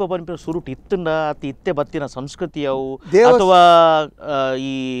ಗೂಡು ದೀಪ ಪನ್ಪೆ ಸುರುಟು ಇತ್ತಂಡ ಅತಿ ಇತ್ತೆ ಬತ್ತಿನ ಸಂಸ್ಕೃತಿ ಅವು ಅಥವಾ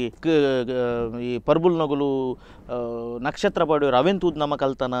ಈ ಪರ್ಬುಲ್ನಗುಲು ನಕ್ಷತ್ರ ಪಡೆಯೋರು ಅವೆಂತೂದು ನಮ್ಮ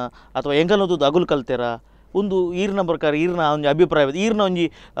ಕಲ್ತನ ಅಥವಾ ಎಂಗನದೂದು ಅಗುಲು ಕಲ್ತೆರ ಒಂದು ಈರ್ನ ಪ್ರಕಾರ ಈರ್ನ ಒಂಜಿ ಅಭಿಪ್ರಾಯ ಈರ್ನ ಒಂಜಿ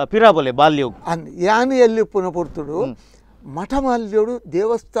ಪಿರಾಬಲೆ ಬಾಲ್ಯ ಯಾನು ಎಲ್ಲಿ ಪುನಃ ಪೊರ್ತುಡು ಮಠ ಮಾಲ್ಯೋಡು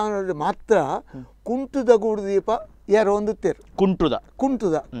ದೇವಸ್ಥಾನದ ಮಾತ್ರ ಕುಂಟುದ ಗೂಡು ದೀಪ ಯಾರೋ ಒಂದು ತೇರು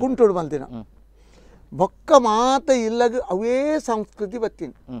ಕುಂಟುಡು ಮಲ್ತಿನ ಬೊಕ್ಕ ಮಾತ ಇಲ್ಲಗ ಅವೇ ಸಂಸ್ಕೃತಿ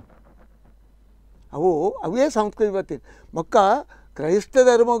ಬತ್ತೀನಿ ಅವೇ ಸಂಸ್ಕೃತಿ ಬತ್ತೀನಿ ಬೊಕ್ಕ ಕ್ರೈಸ್ತ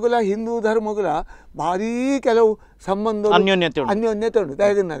ಧರ್ಮಗುಲ ಹಿಂದೂ ಧರ್ಮಗುಲ ಭಾರೀ ಕೆಲವು ಸಂಬಂಧ ಅನ್ಯೋನ್ಯತೆ ಉಂಟು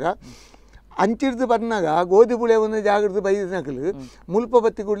ದಯಗನ್ನಾಗ ಅಂಚಿಡ್ದು ಬಂದಾಗ ಗೋಧಿ ಬುಳೆ ಒಂದು ಜಾಗ್ರದ್ದು ಬೈದಿನಕಲು ಮುಲ್ಪ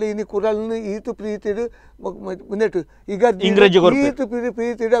ಬತ್ತಿ ಕೂಡಲೇ ಇನ್ನು ಕುರಲ್ನು ಈತು ಪ್ರೀತಿಡು ಮುನ್ನೆಟ್ಟು ಈಗ ಈತು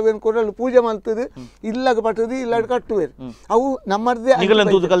ಪ್ರೀತಿಡು ಅವೇನು ಕುರಲ್ ಪೂಜೆ ಮಾಡ್ತದೆ ಇಲ್ಲಾಗ ಪಟ್ಟದು ಇಲ್ಲಾಗ ಕಟ್ಟುವೇರು ಅವು ನಮ್ಮದೇ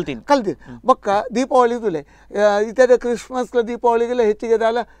ಕಲ್ತೀನಿ ಬೊಕ್ಕ ದೀಪಾವಳಿ ತುಲೆ ಇತರ ಕ್ರಿಸ್ಮಸ್ಲ ದೀಪಾವಳಿಗೆಲ್ಲ ಹೆಚ್ಚಿಗೆ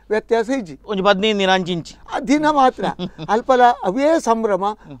ದಾಲ ವ್ಯತ್ಯಾಸ ಇಜ್ಜಿ ಒಂದು 15 ದಿನ ಅಂಚಿಂಚಿ ದಿನ ಮಾತ್ರ ಅಲ್ಪಲ ಅವೇ ಸಂಭ್ರಮ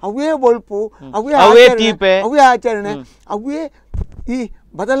ಅವೇ ಬೊಳ್ಪು ಅವೇ ಆಚರಣೆ ಅವೇ ಈ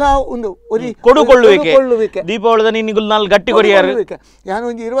ಬದಲಾ ಒಂದು ಕೊಡುಕೊಳ್ಳುವಿಕೆ ದೀಪಾವಳಿ ನಿನ್ನಿಗೂ ನಾಲ್ ಗಟ್ಟಿ ಕೊರಿಯಾರು ನಾನು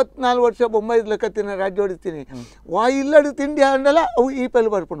ಒಂದು 24 ವರ್ಷ ಬೊಂಬೈ ಲೆಕ್ಕತ್ತಿನ ರಾಜ್ಯ ಹೊಡಿತೀನಿ ವಾ ಇಲ್ಲಡು ತಿಂಡಿ ಅಂಡಲ್ಲ ಅವು ಈ ಪೆಲ್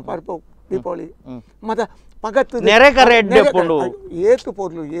ಬರ್ಪುಂಡು ಪರ್ಪವು ದೀಪಾವಳಿ ಮತ್ತ ಪಗತ್ತು ಏತು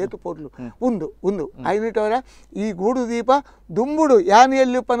ಪೋರ್ಲು ಒಂದು ಐನಿಟವರ ಈ ಗೂಡು ದೀಪ ದುಂಬುಡು ಯಾನು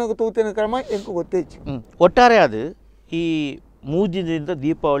ಎಲ್ಲಿ ಪನಗ ತೂತಿನ ಕ್ರಮ ಎಂಕು ಗೊತ್ತೈತಿ ಒಟ್ಟಾರೆ ಅದು ಈ ಮೂಜಿನಿಂದ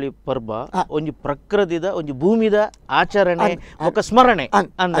ದೀಪಾವಳಿ ಪರ್ವ ಒಂಜಿ ಪ್ರಕೃತಿದ ಒಂಜಿ ಭೂಮಿದ ಆಚರಣೆ ಬೊಕ್ಕ ಸ್ಮರಣೆ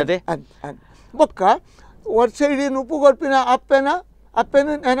ಅಂದದೆ ಬೊಕ್ಕ ವರ್ಷ ಇಡೀ ನುಪ್ಪು ಗೊರ್ಪಿನ ಅಪ್ಪೆನ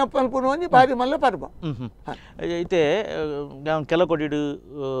ನೆನಪನ್ಪುನ ಒಂಜಿ ಬಾರಿ ಮಲ್ಲ ಪರ್ವ ಐತೆ ಕೆಲ ಕೊಡಿಡು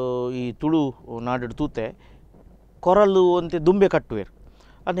ಈ ತುಳು ನಾಡು ತೂತೆ ಕೊರಲು ಅಂತೆ ದುಂಬೆ ಕಟ್ಟುವೇರು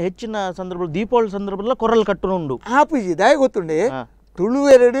ಅಂದ್ರೆ ಹೆಚ್ಚಿನ ಸಂದರ್ಭದಲ್ಲಿ ದೀಪಾವಳಿ ಸಂದರ್ಭದಲ್ಲಿ ಕೊರಲು ಕಟ್ಟುನುಂಡು ಆಪುಜಿ ದಯ ಗೊತ್ತುಂಡೆ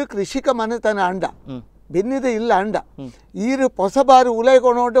ತುಳುವೆರಡು ಕೃಷಿಕ ಮನೆತನ ಅಂಡ ಬೆನ್ನಿದ ಇಲ್ಲ ಅಂಡ ಈರು ಹೊಸಬಾರು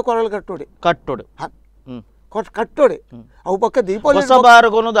ಉಲೈಕೊಂಡು ಕೊರಳು ಕಟ್ಟೋಡೆ ಅವು ಪಕ್ಕ ದೀಪಾವಳಿ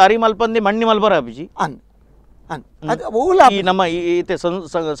ಹೊಸಬಾರು ಅರಿ ಮಲ್ಪಂದಿ ಮಣ್ಣಿ ಮಲ್ಬರ ಅಭಿಜಿ ನಮ್ಮ ಈತೆ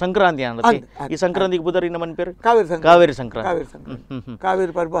ಸಂಕ್ರಾಂತಿ ಈ ಸಂಕ್ರಾಂತಿಗೆ ಬುಧರಿ ನಮ್ಮ ಪೇರು ಕಾವೇರಿ ಸಂಕ್ರಾಂತಿ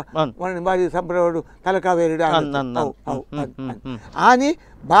ಕಾವೇರಿ ಪರ್ವ ಬಾರಿ ಸಂಭ್ರಮ ತಲಕಾವೇರಿ ಆನಿ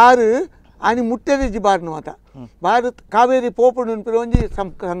ಬಾರು ಆನಿ ಮುಟ್ಟೆದಿಜ್ಜಿ ಬಾರ್ನು ಮಾತ ಬಾರು ಕಾವೇರಿ ಪೋಪುಡು ಒಂಜಿ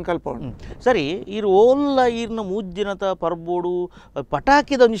ಸಂಕಲ್ಪ ಉಂಟು ಸರಿ ಈರು ಓಲ್ಲ ಈರ್ನ ಮೂಜ್ಜಿನತ ಪರ್ಬೋಡು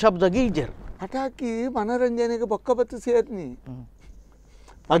ಪಟಾಕಿದ ಒಂಜಿ ಶಬ್ದ ಗೀಜರ್ ಪಟಾಕಿ ಮನರಂಜನೆಗೆ ಬೊಕ್ಕ ಬತ್ತು ಸೇರ್ನಿ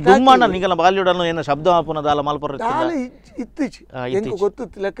ದುಮ್ಮಣ್ಣ ನಿಗಲ ಬಾಲ್ಯಡನ್ನು ಏನು ಶಬ್ದ ಮಾಪುನದಾಲ ಮಲ್ಪರ ಇತ್ತೀಚಿ ಎಂಕು ಗೊತ್ತು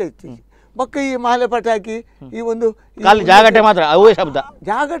ಲೆಕ್ಕ ಇತ್ತೀಚಿ ಬೊಕ್ಕ ಈ ಮಾಲೆ ಪಟಾಕಿ ಈ ಒಂದು ಜಾಗಟೆ ಮಾತ್ರ ಅವೇ ಶಬ್ದ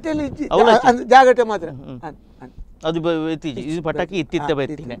ಜಾಗಟೆಯಲ್ಲಿ ಜಾಗಟೆ ಮಾತ್ರ ಅದು ಇತ್ತೀಚೆ ಇದು ಪಟಾಕಿ ಇತ್ತಿತ್ತೆ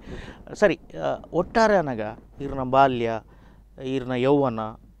ಬೈತೀನಿ ಸರಿ ಒಟ್ಟಾರೆ ಅನಗ ಈರ್ನ ಬಾಲ್ಯ ಈರ್ನ ಯೌವನ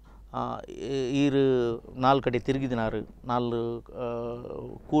ಈರು ನಾಲ್ಕು ಕಡೆ ತಿರುಗಿದಿನಾರು ನಾಲ್ಕು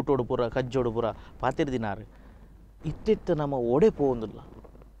ಕೂಟೋಡು ಪೂರ ಕಜ್ಜೋಡು ಪೂರ ಪಾತಿರ್ದಿನಾರು ಇತ್ತಿತ್ತು ನಮ್ಮ ಒಡೆ ಪೋಂದಿಲ್ಲ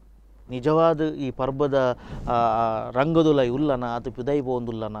ನಿಜವಾದ ಈ ಪರ್ಬದ ರಂಗದುಲ ಉಲ್ಲನ ಅದು ಪಿದೈ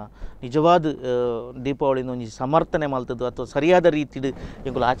ಪೋಂದುಲ್ಲನ ನಿಜವಾದ ದೀಪಾವಳಿನ ಒಂಜಿ ಸಮರ್ಥನೆ ಮಲ್ತದ್ದು ಅಥವಾ ಸರಿಯಾದ ರೀತಿಡ್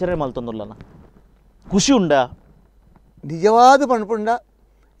ಎಂಕುಲು ಆಚರಣೆ ಮಲ್ತೊಂದುಲ್ಲನ ಖುಷಿ ಉಂಡ ನಿಜವಾದ ಪಣ್ಪುಂಡ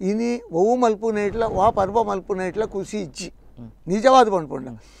ಇನಿ ಒವು ಮಲ್ಪುನ ಇಟ್ಲ ವಾ ಪರ್ವ ಮಲ್ಪುನ ಇಟ್ಲ ಖುಷಿ ಇಜ್ಜಿ ನಿಜವಾದ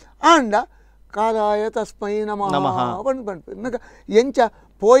ಪಣ್ಪುಂಡ ಆಂಡ ಕಾಲಾಯ ತಸ್ಮೈ ನಮಃ ಪಣ್ಪು ಎಂಚ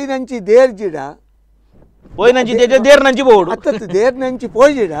ಪೋಯಿನಂಚಿ ದೇರ್ಜಿಡ ದೇರ್ನಂಚಿ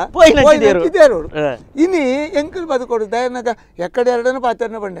ಪೋಯಿಡ ದೇರೋಡು ಇನಿ ಎಂಕಲ್ ಬದುಕೋಡು ದಯನಗ ಎಕ್ಕಡೆ ಎರಡನ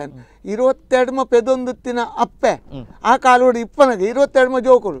ಪಾತ್ರನ ಬಂಡ್ಯಾನು 22 ಪೆದೊಂದುತ್ತಿನ ಅಪ್ಪೆ ಆ ಕಾಲೋಡು ಇಪ್ಪನಗ 22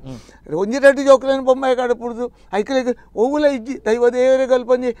 ಜೋಕುಲು ಒಂಜಿ ರೆಡ್ಡಿ ಜೋಕುಲನ್ನು ಬೊಂಬಾಯಿ ಕಾಡ ಪುಡ್ದು ಐಕಲಿಗೆ ಒವುಲ ಇಜ್ಜಿ ದೈವ ದೇವರೇ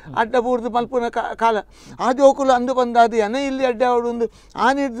ಗಲ್ಪಂಜಿ ಅಡ್ಡ ಪುಡ್ದು ಮಲ್ಪುನ ಕಾಲ ಆ ಜೋಕುಲು ಅಂದು ಬಂದಾದು ಎನ ಇಲ್ಲಿ ಅಡ್ಡ ಆಡೊಂದು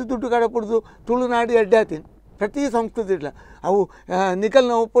ಆನಿಡ್ದು ದುಡ್ಡು ಕಾಡ ಪುಡ್ದು ತುಳುನಾಡಿ ಅಡ್ಡ ಆತೀನಿ ಪ್ರತಿ ಸಂಸ್ಕೃತಿ ಇಲ್ಲ ಅವು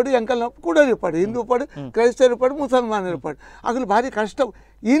ನಿಕಲ್ನ ಒಪ್ಪಡು ಎಂಕಲ್ನ ಕೂಡೋರು ಪಡು ಹಿಂದೂ ಪಡು ಕ್ರೈಸ್ತರು ಪಡು ಮುಸಲ್ಮಾನರು ಪಡು ಆಗಲು ಭಾರಿ ಕಷ್ಟ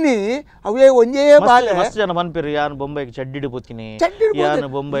ಇನಿ ಅವೇ ಒಂದೇ ಬಾಲೆ ಜನ ಮನ್ಪೇರು ಯಾನು ಬೊಂಬೈಗೆ ಚಡ್ಡಿಡು ಬೊತ್ತಿನಿ ಯಾನು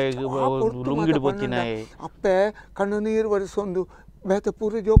ಬೊಂಬೈಗೆ ಲುಂಗಿಡು ಬೊತ್ತಿನ ಅಪ್ಪೆ ಕಣ್ಣು ನೀರು ಒರೆಸೊಂದು ಬೇತ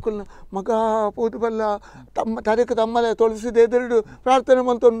ಪೂರ ಜೋಕುಲ್ನ ಮಗ ಪೂತು ಬಲ್ಲ ತಮ್ಮ ತರಕ ತಮ್ಮಲೆ ತೊಳಸಿದ ಎದುರು ಪ್ರಾರ್ಥನೆ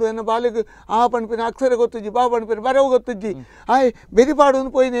ಮಲ್ತೊಂದು ಎನ್ನ ಬಾಲಿಗೆ ಆ ಪಣ್ಪಿನ ಅಕ್ಷರ ಗೊತ್ತುಜ್ಜಿ ಬಾ ಪಣ್ಪಿನ ಬರವು ಗೊತ್ತುಜ್ಜಿ ಆಯ್ ಬೆರಿಪಾಡು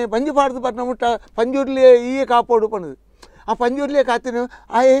ಪೋಯಿನೆ ಬಂಜಿ ಪಾಡ್ದು ಬರ್ನ ಮುಟ್ಟ ಪಂಜೂರ್ಲಿ ಈ ಕಾಪಾಡು ಪಣದು ಆ ಪಂಜೂರ್ಲಿಯೇ ಕಾತಿನ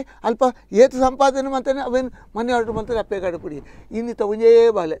ಆಯೇ ಅಲ್ಪ ಏತು ಸಂಪಾದನೆ ಮಾಡ್ತಾನೆ ಅವೇನು ಮನೆ ಆರ್ಡ್ರ್ ಮಾಡ್ತಾರೆ ಅಪ್ಪೆ ಕಾಡುಪುಡಿ ಇನ್ನಿತ ಒಂದೇ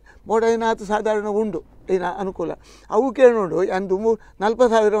ಬಾಲೆ ಬೋಡೈನಾತು ಸಾಧಾರಣ ಉಂಡು ಏನ ಅನುಕೂಲ ಅವು ಕೇಳೋಡು ಅಂದು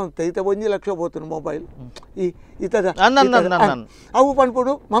 40,000 ಅಂತ ಈತ 1 ಲಕ್ಷ ಬೋತನು ಮೊಬೈಲ್ ಈ ಥರ ಅವು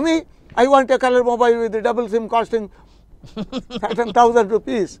ಪಣ್ಪುಡು mummy I want A colour mobile with double sim casting certain 1000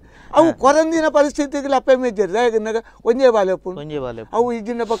 rupees ಅವು ಕೊರಂದಿನ ಪರಿಸ್ಥಿತಿಗಳು ಅಪ್ಪೆ ಮೇಜರ್ ದಾಯಗನಾಗ ಒಂಜೇ ಬಾಲೆ ಅವು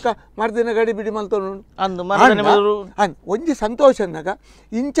ಇಜ್ಜಿನ ಪಕ್ಕ ಮರ್ದಿನ ಗಡಿ ಬಿಡಿ ಮಲ್ತೋನು ಒಂಜಿ ಸಂತೋಷನಾಗ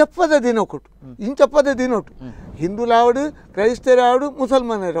ಇಂಚಪ್ಪದ ದಿನ ಕೊಟ್ಟು ಇಂಚಪ್ಪದ ದಿನ ಒಟ್ಟು ಹಿಂದುಲಾವಡು ಕ್ರೈಸ್ತರಾವಡು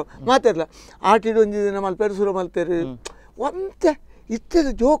ಮುಸಲ್ಮಾನರು ಮಾತಾಡಲ್ಲ ಆಟಿಡು ಒಂಜಿ ದಿನ ಮಲ್ಪೇರು ಸುರ ಮಲ್ತೇರು ಒಂತೆ ಇತ್ತರ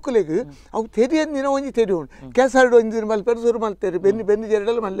ಜೋಕುಲೆಗೆ ಅವು ತೆರಿಯಂದು ದಿನ ಒಂಜಿ ತೆರಿ ಉಂಟು ಕೆಸರಡು ಒಂಜಿ ದಿನ ಮಲ್ಪೇರು ಸುರು ಮಲ್ತೇರು ಬೆನ್ನಿ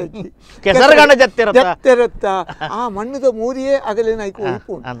ಜರಡಲ್ಲ ಮಲ್ಲೆಚ್ಚಿ ಜತ್ತೆರತ್ತ ಆ ಮಣ್ಣದ ಮೂರಿಯೇ ಅಗಲಿನ ಐಕು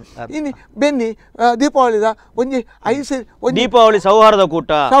ಉಪ್ಪು ಇನ್ನು ಬೆನ್ನಿ ದೀಪಾವಳಿದ ಒಂಜಿ ಐಸ್ ದೀಪಾವಳಿ ಸೌಹಾರ್ದ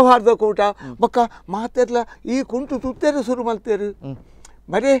ಕೂಟ ಬೊಕ್ಕ ಮಾತೆರ್ಲ ಈ ಕುಂಟು ತುತ್ತೇರು ಸುರು ಮಲ್ತೇರು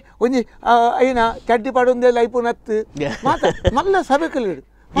ಬರೇ ಒಂಜಿ ಐನ ಚಡ್ಡಿ ಪಾಡೊಂದೆಲ್ಲ ಐಪು ನತ್ತು ಮಾತ ಮಲ್ಲ ಸಭೆ ಕಲಿಡು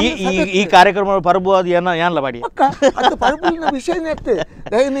ಈ ಕಾರ್ಯಕ್ರಮ ಪರ್ಬು ಅದು ಏನ್ಲ ಮಾಡಿ ಅದು ಪರ್ಬುಲಿನ ವಿಷಯನೇ ಇತ್ತು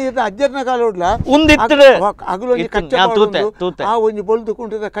ಅಜ್ಜರ್ನ ಕಾಲ ಉಡ್ಲ ಅಗಲೊಂಜಿ ಕಚ್ಚ ಆ ಒಂಜಿ ಬೊಲ್ದು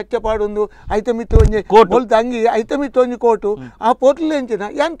ಕುಂಟದ ಕಚ್ಚ ಪಾಡೊಂದು ಐತ ಮಿತ್ತು ಒಂಜಿ ಬೊಲ್ದು ಅಂಗಿ ಐತ ಮಿತ್ತು ಒಂಜಿ ಕೋಟು ಆ ಪೋಟ್ಲ ಎಂಚಿನ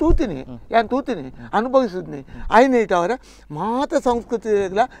ಯಾನ್ ತೂತೀನಿ ಅನುಭವಿಸಿದ್ನಿ ಆಯ್ನ ಇಟ್ಟವರ ಮಾತ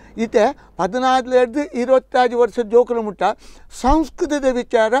ಸಂಸ್ಕೃತಿಗಳ ಈತೆ 14-25 ವರ್ಷದ ಜೋಕುಲ ಮುಟ್ಟ ಸಂಸ್ಕೃತದ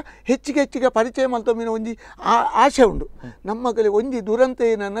ವಿಚಾರ ಹೆಚ್ಚಿಗೆ ಪರಿಚಯ ಮಲ್ತೊಮ್ಮಿನ ಒಂಜಿ ಆಶೆ ಉಂಡು ನಮ್ಮಗಲಿ ಒಂಜಿ ದುರಂತ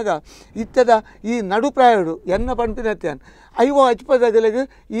ಏನನ್ನಾಗ ಇತ್ತದ ಈ ನಡುಪ್ರಾಯಡು ಎನ್ನ ಪಂಪಿನತ್ಯಾನ್ ಐವೋ ಅಚ್ಪದಗಳಿಗೆ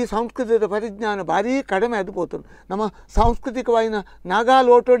ಈ ಸಂಸ್ಕೃತದ ಪರಿಜ್ಞಾನ ಭಾರೀ ಕಡಿಮೆ ಆದಿಪೋತನು ನಮ್ಮ ಸಾಂಸ್ಕೃತಿಕವಾಯಿನ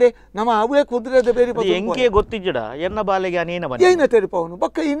ನಾಗಾಲೋಟೋಡೆ ನಮ್ಮ ಅವೇ ಕುದುರೆದ ಬೇರೆ ಎಂಕೆ ಗೊತ್ತಿಜ್ಜಡ ಎನ್ನ ಬಾಲೆಗೆ ಏನ ತೆರಿಪವನು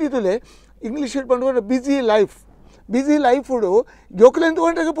ಬಕ್ಕ ಇನ್ನಿದುಲೆ ಇಂಗ್ಲೀಷ್ ಬಂದು ಬಿಸಿ ಲೈಫ್ ಉಡು ಜೋಕಲೆಂದು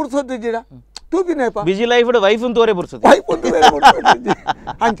ಗಂಟೆಗೆ ಪುಡ್ಸೋದಿಜ್ಜಿಡ ತೂಪಿನೇಪ ಬಿಸಿ ಲೈಫ್ ವೈಫ್ ತೋರೆ ಬರ್ತದೆ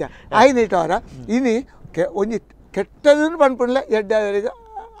ಅಂಚ ಆಯ್ನಿಟ್ಟವರ ಇನಿ ಒಂಜಿ ಕೆಟ್ಟದನ್ನು ಪಂಪುಡ್ಲ ಎಡ್ಡವರಿಗೆ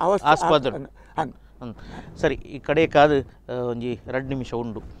ಆಸ್ಪತ್ರೆ ಸರಿ ಈ ಕಡೆ ಕಾದು ಒಂಜಿ 2 ನಿಮಿಷ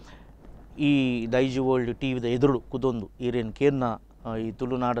ಉಂಡು ಈ ದೈಜಿವರ್ಲ್ಡ್ ಟಿವಿದ ಎದುರು ಕುದೊಂದು ಈರೇನು ಕೇರ್ನ ಈ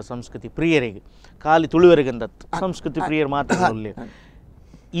ತುಳುನಾಡ ಸಂಸ್ಕೃತಿ ಪ್ರಿಯರಿಗೆ ಖಾಲಿ ತುಳುವರಿಗಂದತ್ತು ಸಂಸ್ಕೃತಿ ಪ್ರಿಯರು ಮಾತಾಡೋಲ್ಲ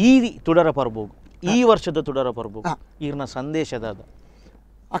ಈ ತುಡರ ಪರ್ಬೋಗು ಈ ವರ್ಷದ ತುಡರ ಪರ್ಬೋಗು ಈರ್ನ ಸಂದೇಶದ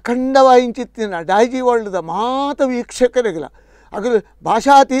ಅಖಂಡವಾಯಿಂಚಿತ್ತಿನ ಡೈಜಿವರ್ಲ್ಡ್ದ ಮಾತ ವೀಕ್ಷಕರಿಗಿಲ್ಲ ಅದು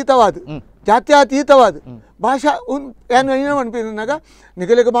ಭಾಷಾತೀತವಾದ ಜಾತ್ಯಾತೀತವಾದ ಭಾಷಾ ಏನು ಅನ್ಪಿನಾಗ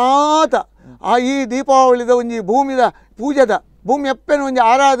ನಿಗಲಿಗೆ ಮಾತ ಆ ಈ ದೀಪಾವಳಿದ ಒಂಜಿ ಭೂಮಿದ ಪೂಜದ ಭೂಮಿ ಎಪ್ಪೆನ ಒಂಜಿ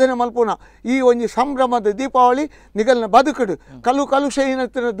ಆರಾಧನೆ ಮಲ್ಪುನ ಈ ಒಂಜಿ ಸಂಭ್ರಮದ ದೀಪಾವಳಿ ನಿಗಲಿನ ಬದುಕುಡು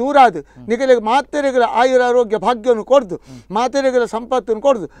ಕಲುಷಹೀನತಿನ ದೂರಾದು ನಿಗಲಿಗೆ ಮಾತೆರೆಗಳ ಆಯುರಾರೋಗ್ಯ ಭಾಗ್ಯವನ್ನು ಕೊಡ್ದು ಮಾತೆರೆಗಳ ಸಂಪತ್ತನ್ನು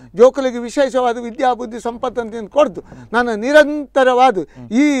ಕೊಡ್ದು ಜೋಕಲಿಗೆ ವಿಶೇಷವಾದ ವಿದ್ಯಾಬುದ್ಧಿ ಸಂಪತ್ತನ್ನು ಕೊಡ್ದು ನನ್ನ ನಿರಂತರವಾದ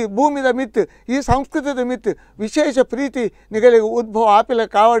ಈ ಭೂಮಿದ ಮಿತ್ತು ಈ ಸಂಸ್ಕೃತದ ಮಿತ್ತು ವಿಶೇಷ ಪ್ರೀತಿ ನಿಗಲಿಗೆ ಉದ್ಭವ ಆಪಿಲ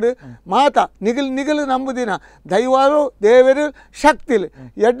ಕಾವಡು ಮಾತ ನಿಗಲು ನಂಬುದಿನ ದೈವಾರು ದೇವರು ಶಕ್ತಿಲಿ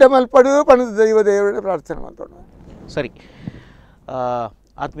ಎಡ್ಡ ಮಲ್ಪಡು ಪಣದ ದೈವ ದೇವರ ಪ್ರಾರ್ಥನೆ ಮಾಡ್ತೋಣ ಸರಿ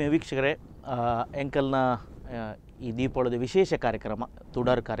ಆತ್ಮೀಯ ವೀಕ್ಷಕರೇ ಎಂಕಲ್ನ ಈ ದೀಪಾವಳಿದ ವಿಶೇಷ ಕಾರ್ಯಕ್ರಮ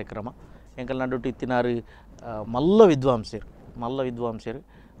ತುಡಾರ್ ಕಾರ್ಯಕ್ರಮ ಎಂಕಲ್ ನಡುಟು ಇತ್ತಿನಾರು ಮಲ್ಲ ವಿದ್ವಾಂಸರು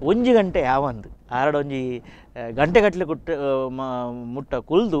ಒಂಜಿ ಗಂಟೆ ಯಾವಂದು ಆರಡೊಂಜಿ ಗಂಟೆಗಟ್ಟಲೆ ಮುಟ್ಟ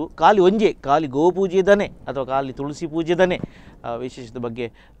ಕುಲ್ದು ಖಾಲಿ ಗೋಪೂಜೆದನೆ ಅಥವಾ ಖಾಲಿ ತುಳಸಿ ಪೂಜೆದನೆ ವಿಶೇಷದ ಬಗ್ಗೆ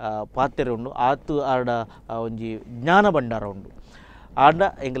ಪಾತ್ರೆ ಉಂಡು ಆತು ಆಡ ಒಂಜಿ ಜ್ಞಾನ ಭಂಡಾರ ಉಂಡು ಆಂಡ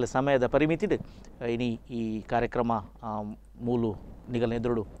ಎಂಕಲ ಸಮಯದ ಪರಿಮಿತಿಡು ಇನಿ ಈ ಕಾರ್ಯಕ್ರಮ ಮೂಲು ನಿಗಲ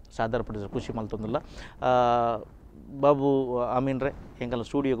ಎದುರು ಸಾಧಾರಪಡಿಸ ಖುಷಿ ಮಲ್ತೊಂದಿಲ್ಲ ಬಾಬು ಆಮೀನ್ರೆ ಎಂಕಲ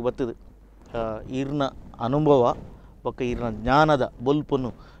ಸ್ಟುಡಿಯೋಗೆ ಬರ್ತದೆ ಈರ್ನ ಅನುಭವ ಬೊಕ್ಕ ಈರ್ನ ಜ್ಞಾನದ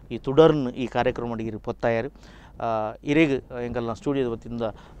ಬೊಲ್ಪನ್ನು ಈ ತುಡರ್ನ್ ಈ ಕಾರ್ಯಕ್ರಮ ಇರು ಪೊತ್ತಾಯರು ಇರೇಗ ಎಂಕಲ್ನ ಸ್ಟುಡಿಯೋದ ವತಿಯಿಂದ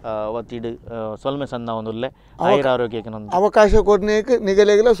ಒತ್ತಿಡು ಸೊಲ್ಮೆ ಸಣ್ಣ ಒಂದುಲ್ಲೆ ಆಯುರಾರೋಗ್ಯಕ್ಕೆ ಅವಕಾಶ ಕೊಡ್ನೇಕ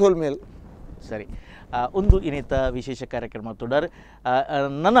ನಿಗಲೆಗಲ ಸೋಲ್ಮೇಲ್ ಸರಿ ಒಂದು ಇನ್ನಿತ ವಿಶೇಷ ಕಾರ್ಯಕ್ರಮ ತುಡರ್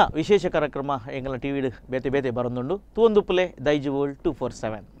ನನ್ನ ವಿಶೇಷ ಕಾರ್ಯಕ್ರಮ ಎಂಗಲ ಟಿವಿ ಬೇತೆ ಬರೋದುಂಡು ತೂಂದು ಪುಲೆ ದೈಜಿವರ್ಲ್ಡ್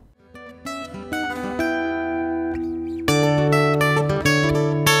 247